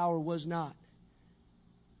 the power was not.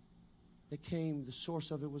 The source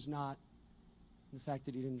of it was not in the fact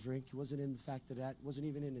that he didn't drink. It wasn't in the fact that wasn't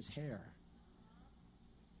even in his hair.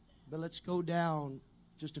 But let's go down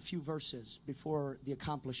just a few verses before the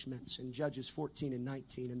accomplishments in Judges 14 and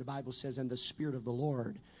 19. And the Bible says, and the Spirit of the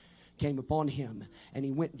Lord came upon him, and he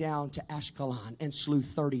went down to Ashkelon and slew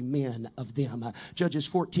 30 men of them. Judges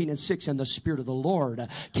 14 and 6, and the Spirit of the Lord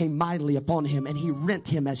came mightily upon him, and he rent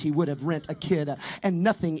him as he would have rent a kid, and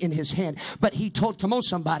nothing in his hand. But he told, come on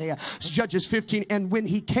somebody, Judges 15, and when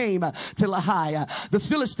he came to Lahi, the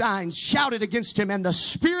Philistines shouted against him, and the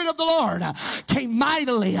Spirit of the Lord came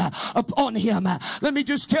mightily upon him. Let me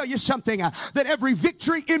just tell you something, that every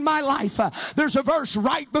victory in my life, there's a verse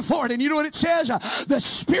right before it, and you know what it says? The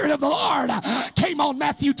Spirit of the Lord came on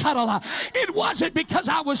Matthew Tuttle. It wasn't because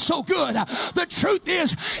I was so good. The truth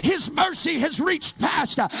is, his mercy has reached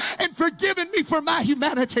past and forgiven me for my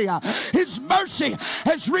humanity. His mercy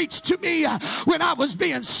has reached to me when I was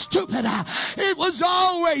being stupid. It was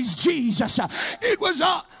always Jesus. It was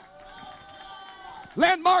all.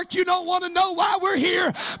 Landmark, you don't want to know why we're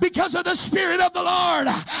here, because of the Spirit of the Lord.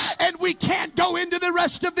 And we can't go into the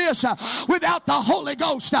rest of this without the Holy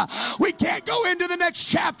Ghost. We can't go into the next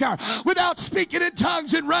chapter without speaking in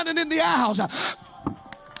tongues and running in the aisles.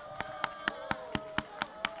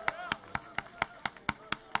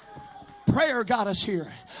 Prayer got us here.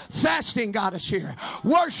 Fasting got us here.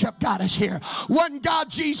 Worship got us here. One God,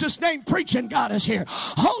 Jesus' name preaching got us here.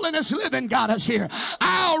 Holiness living got us here.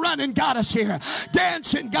 Aisle running got us here.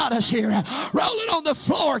 Dancing got us here. Rolling on the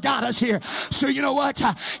floor got us here. So you know what?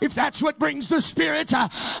 If that's what brings the Spirit,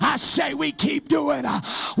 I say we keep doing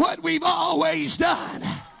what we've always done.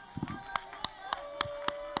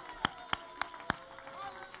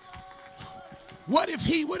 What if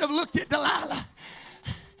he would have looked at Delilah?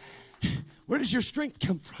 Where does your strength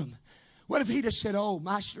come from? What if he just said, oh,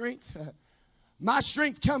 my strength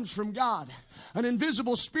comes from God, an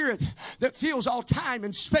invisible spirit that fills all time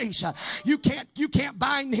and space. You can't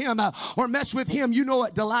bind him or mess with him. You know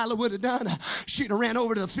what Delilah would have done? She'd have ran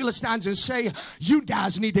over to the Philistines and say, you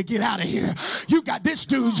guys need to get out of here. You got this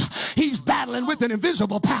dude, he's battling with an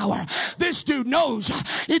invisible power. This dude knows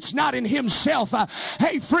it's not in himself.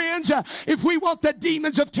 Hey friends, if we want the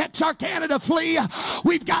demons of Texarkana to flee,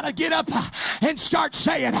 we've got to get up and start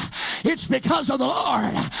saying, it's because of the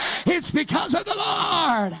Lord. It's because of the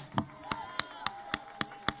Lord.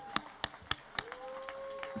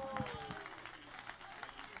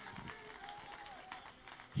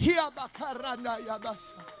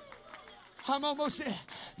 I'm almost there.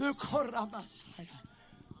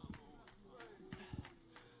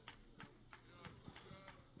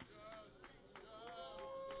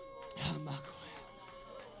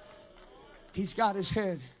 He's got his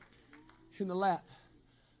head in the lap,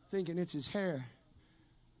 thinking it's his hair.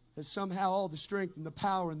 That somehow all the strength and the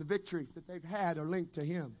power and the victories that they've had are linked to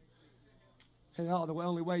him. And the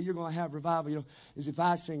only way you're going to have revival, is if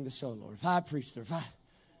I sing the solo, or if I preach, or if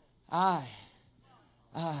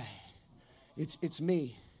it's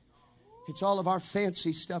me. It's all of our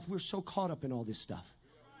fancy stuff. We're so caught up in all this stuff.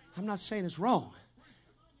 I'm not saying it's wrong,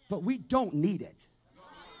 but we don't need it.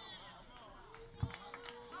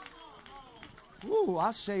 Ooh,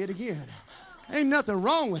 I'll say it again. Ain't nothing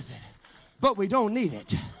wrong with it, but we don't need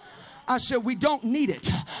it. I said we don't need it.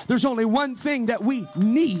 There's only one thing that we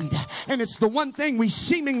need, and it's the one thing we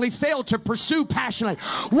seemingly fail to pursue passionately.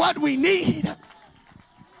 What we need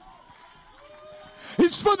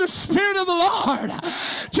is for the Spirit of the Lord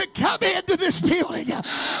to come into this building.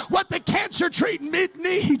 What the cancer treatment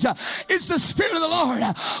needs is the Spirit of the Lord.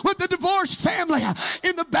 What the divorced family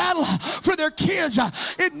in the battle for their kids,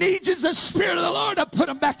 it needs is the Spirit of the Lord to put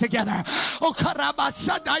them back together.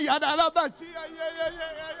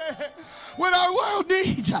 What our world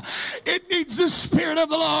needs, it needs the Spirit of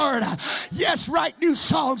the Lord. Yes, write new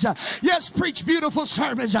songs. Yes, preach beautiful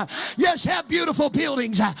sermons. Yes, have beautiful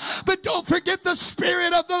buildings. But don't forget the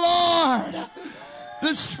Spirit of the Lord.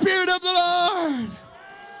 The Spirit of the Lord.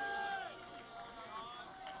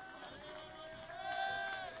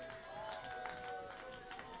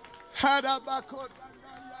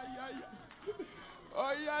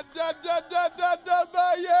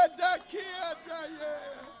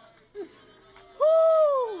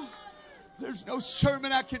 Woo! There's no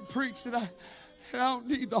sermon I can preach that I don't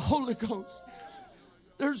need the Holy Ghost.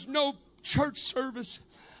 There's no church service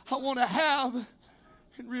I want to have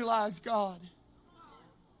and realize God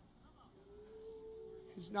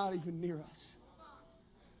is not even near us.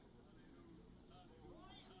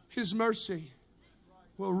 His mercy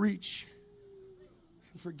will reach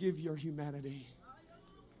and forgive your humanity.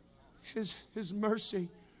 His mercy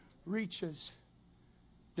reaches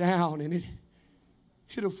down and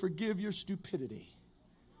it'll forgive your stupidity.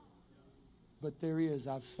 But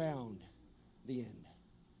I've found the end.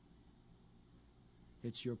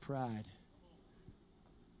 It's your pride.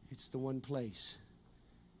 It's the one place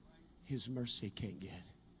His mercy can't get.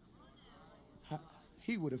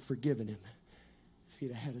 He would have forgiven him if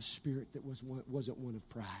he'd have had a spirit that wasn't one of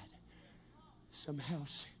pride. Somehow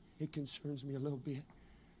it concerns me a little bit.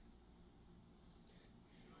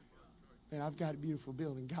 Man, I've got a beautiful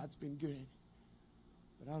building. God's been good.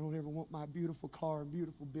 But I don't ever want my beautiful car and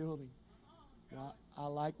beautiful building. Now, I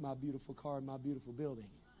like my beautiful car and my beautiful building.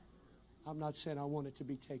 I'm not saying I want it to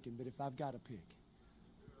be taken, but if I've got to pick,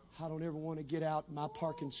 I don't ever want to get out in my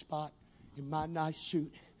parking spot in my nice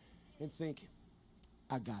suit and think,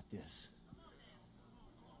 I got this.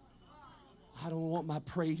 I don't want my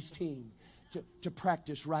praise team to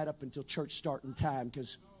practice right up until church starting time,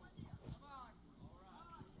 because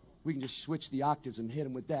we can just switch the octaves and hit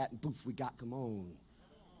them with that, and poof, we got them on.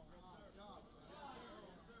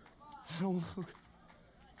 I don't.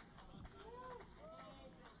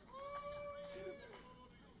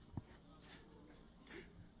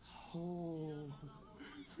 Oh,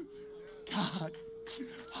 God.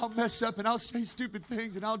 I'll mess up and I'll say stupid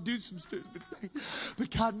things and I'll do some stupid things. But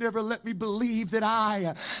God never let me believe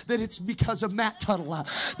that it's because of Matt Tuttle,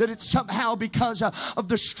 that it's somehow because of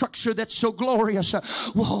the structure that's so glorious.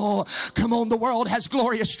 Whoa, come on, the world has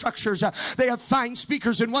glorious structures. They have fine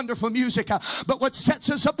speakers and wonderful music. But what sets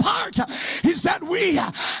us apart is that we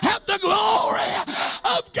have the glory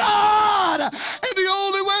of God. And the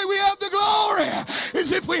only way we have the glory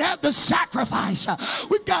is if we have the sacrifice.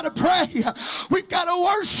 We've got to pray. We've got to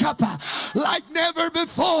worship like never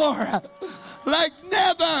before. Like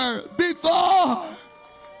never before.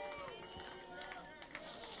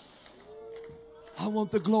 I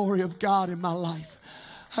want the glory of God in my life.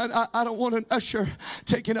 I don't want an usher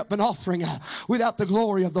taking up an offering without the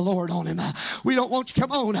glory of the Lord on him. We don't want you,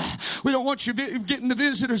 come on, we don't want you getting the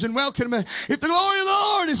visitors and welcoming them. If the glory of the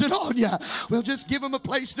Lord isn't on you, we'll just give them a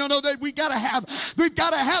place. No, that we've got to have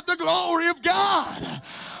the glory of God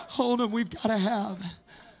on them. We've got to have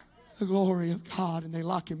the glory of God. And they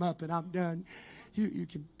lock him up, and I'm done. You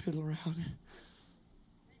can piddle around.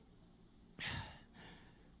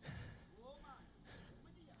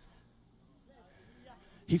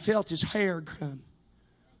 He felt his hair come.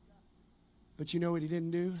 But you know what he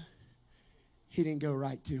didn't do? He didn't go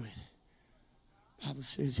right to it. The Bible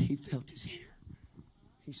says he felt his hair.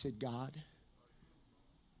 He said, God,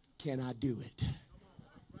 can I do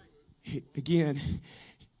it? Again,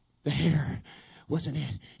 the hair wasn't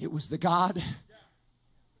it. It was the God,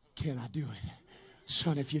 can I do it?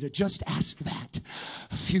 Son, if you'd have just asked that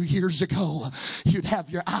a few years ago, you'd have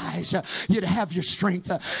your eyes, you'd have your strength.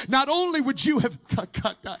 Not only would you have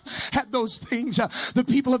had those things, the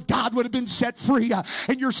people of God would have been set free,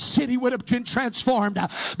 and your city would have been transformed.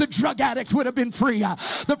 The drug addict would have been free.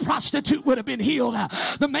 The prostitute would have been healed.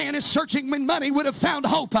 The man is searching when money would have found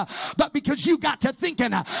hope. But because you got to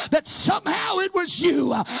thinking that somehow it was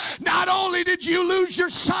you, not only did you lose your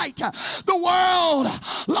sight, the world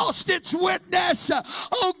lost its witness.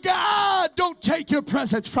 Oh God, don't take your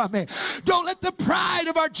presence from me. Don't let the pride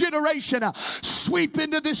of our generation sweep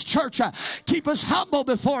into this church. Keep us humble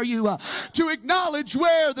before you to acknowledge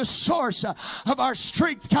where the source of our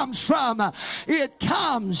strength comes from. It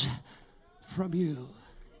comes from you.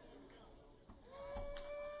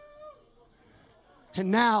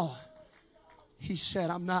 And now he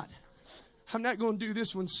said, I'm not going to do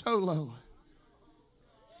this one solo.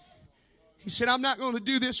 He said, I'm not going to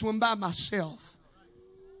do this one by myself.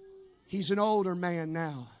 He's an older man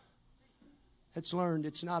now that's learned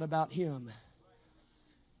it's not about him.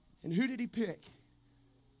 And who did he pick?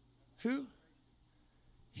 Who?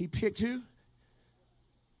 He picked who?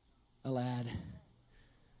 A lad.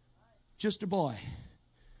 Just a boy.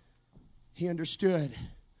 He understood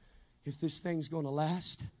if this thing's going to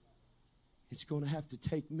last, it's going to have to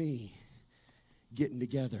take me getting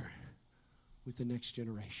together with the next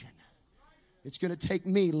generation. It's going to take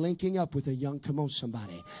me linking up with a young, come on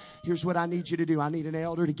somebody. Here's what I need you to do. I need an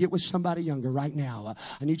elder to get with somebody younger right now.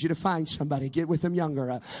 I need you to find somebody, get with them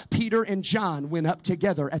younger. Peter and John went up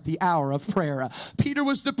together at the hour of prayer. Peter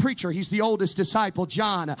was the preacher. He's the oldest disciple.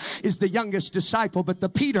 John is the youngest disciple.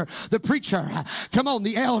 But Peter, the preacher, come on,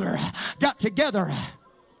 the elder, got together.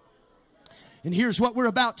 And here's what we're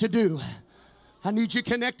about to do. I need you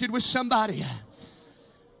connected with somebody.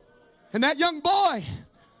 And that young boy,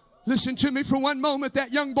 listen to me for one moment.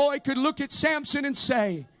 That young boy could look at Samson and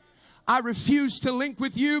say, I refuse to link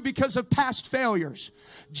with you because of past failures.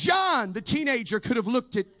 John, the teenager, could have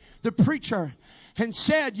looked at the preacher and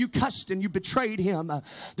said, you cussed and you betrayed him.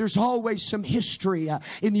 There's always some history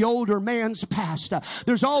in the older man's past.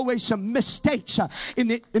 There's always some mistakes in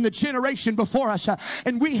the generation before us.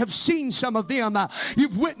 And we have seen some of them.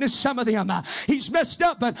 You've witnessed some of them. He's messed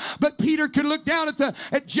up, but Peter could look down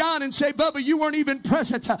at John and say, Bubba, you weren't even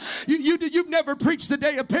present. You've never preached the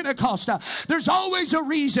day of Pentecost. There's always a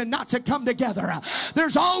reason not to come together.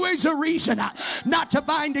 There's always a reason not to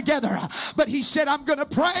bind together. But he said, I'm going to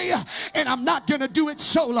pray and I'm not going to do it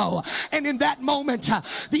solo. And in that moment,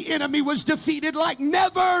 the enemy was defeated like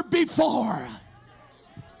never before.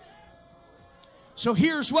 So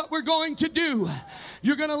here's what we're going to do.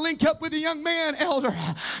 You're going to link up with a young man, elder.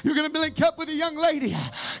 You're going to link up with a young lady.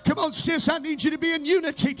 Come on, sis, I need you to be in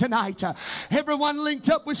unity tonight. Everyone linked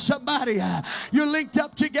up with somebody. You're linked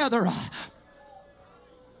up together.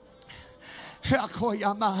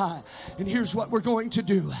 And here's what we're going to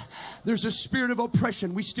do. There's a spirit of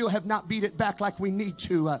oppression. We still have not beat it back like we need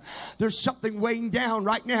to. There's something weighing down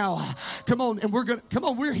right now. Come on, and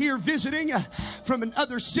we're here visiting from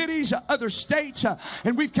other cities, other states,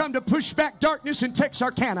 and we've come to push back darkness in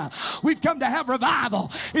Texarkana. We've come to have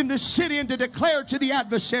revival in this city and to declare to the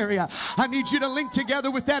adversary. I need you to link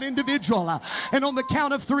together with that individual. And on the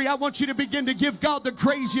count of 3, I want you to begin to give God the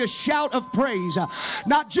craziest shout of praise.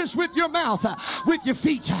 Not just with your mouth, with your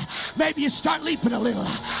feet. Maybe you start leaping a little.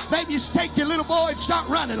 Maybe you take your little boy and start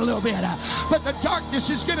running a little bit. But the darkness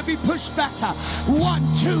is going to be pushed back. 1,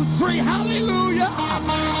 2, 3. Hallelujah.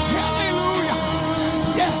 Hallelujah.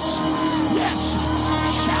 Yes. Yes.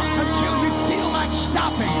 Shout until you feel like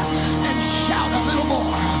stopping. And shout a little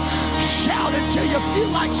more. Shout until you feel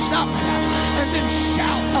like stopping. And then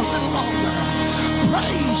shout a little longer.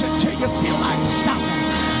 Praise until you feel like stopping.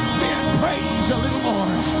 Then praise a little more.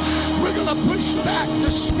 We're going to push back the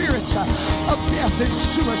spirits of death and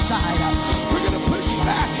suicide. We're going to push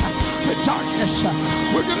back the darkness.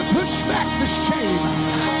 We're going to push back the shame.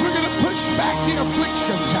 We're going to push back the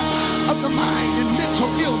afflictions of the mind and mental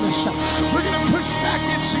illness. We're going to push back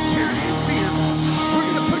insecurity and fear. We're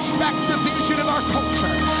going to push back the division of our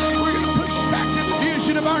culture. We're going to push back the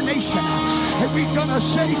division of our nation. And we're going to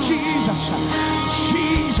say, Jesus,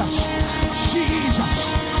 Jesus, Jesus,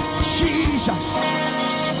 Jesus.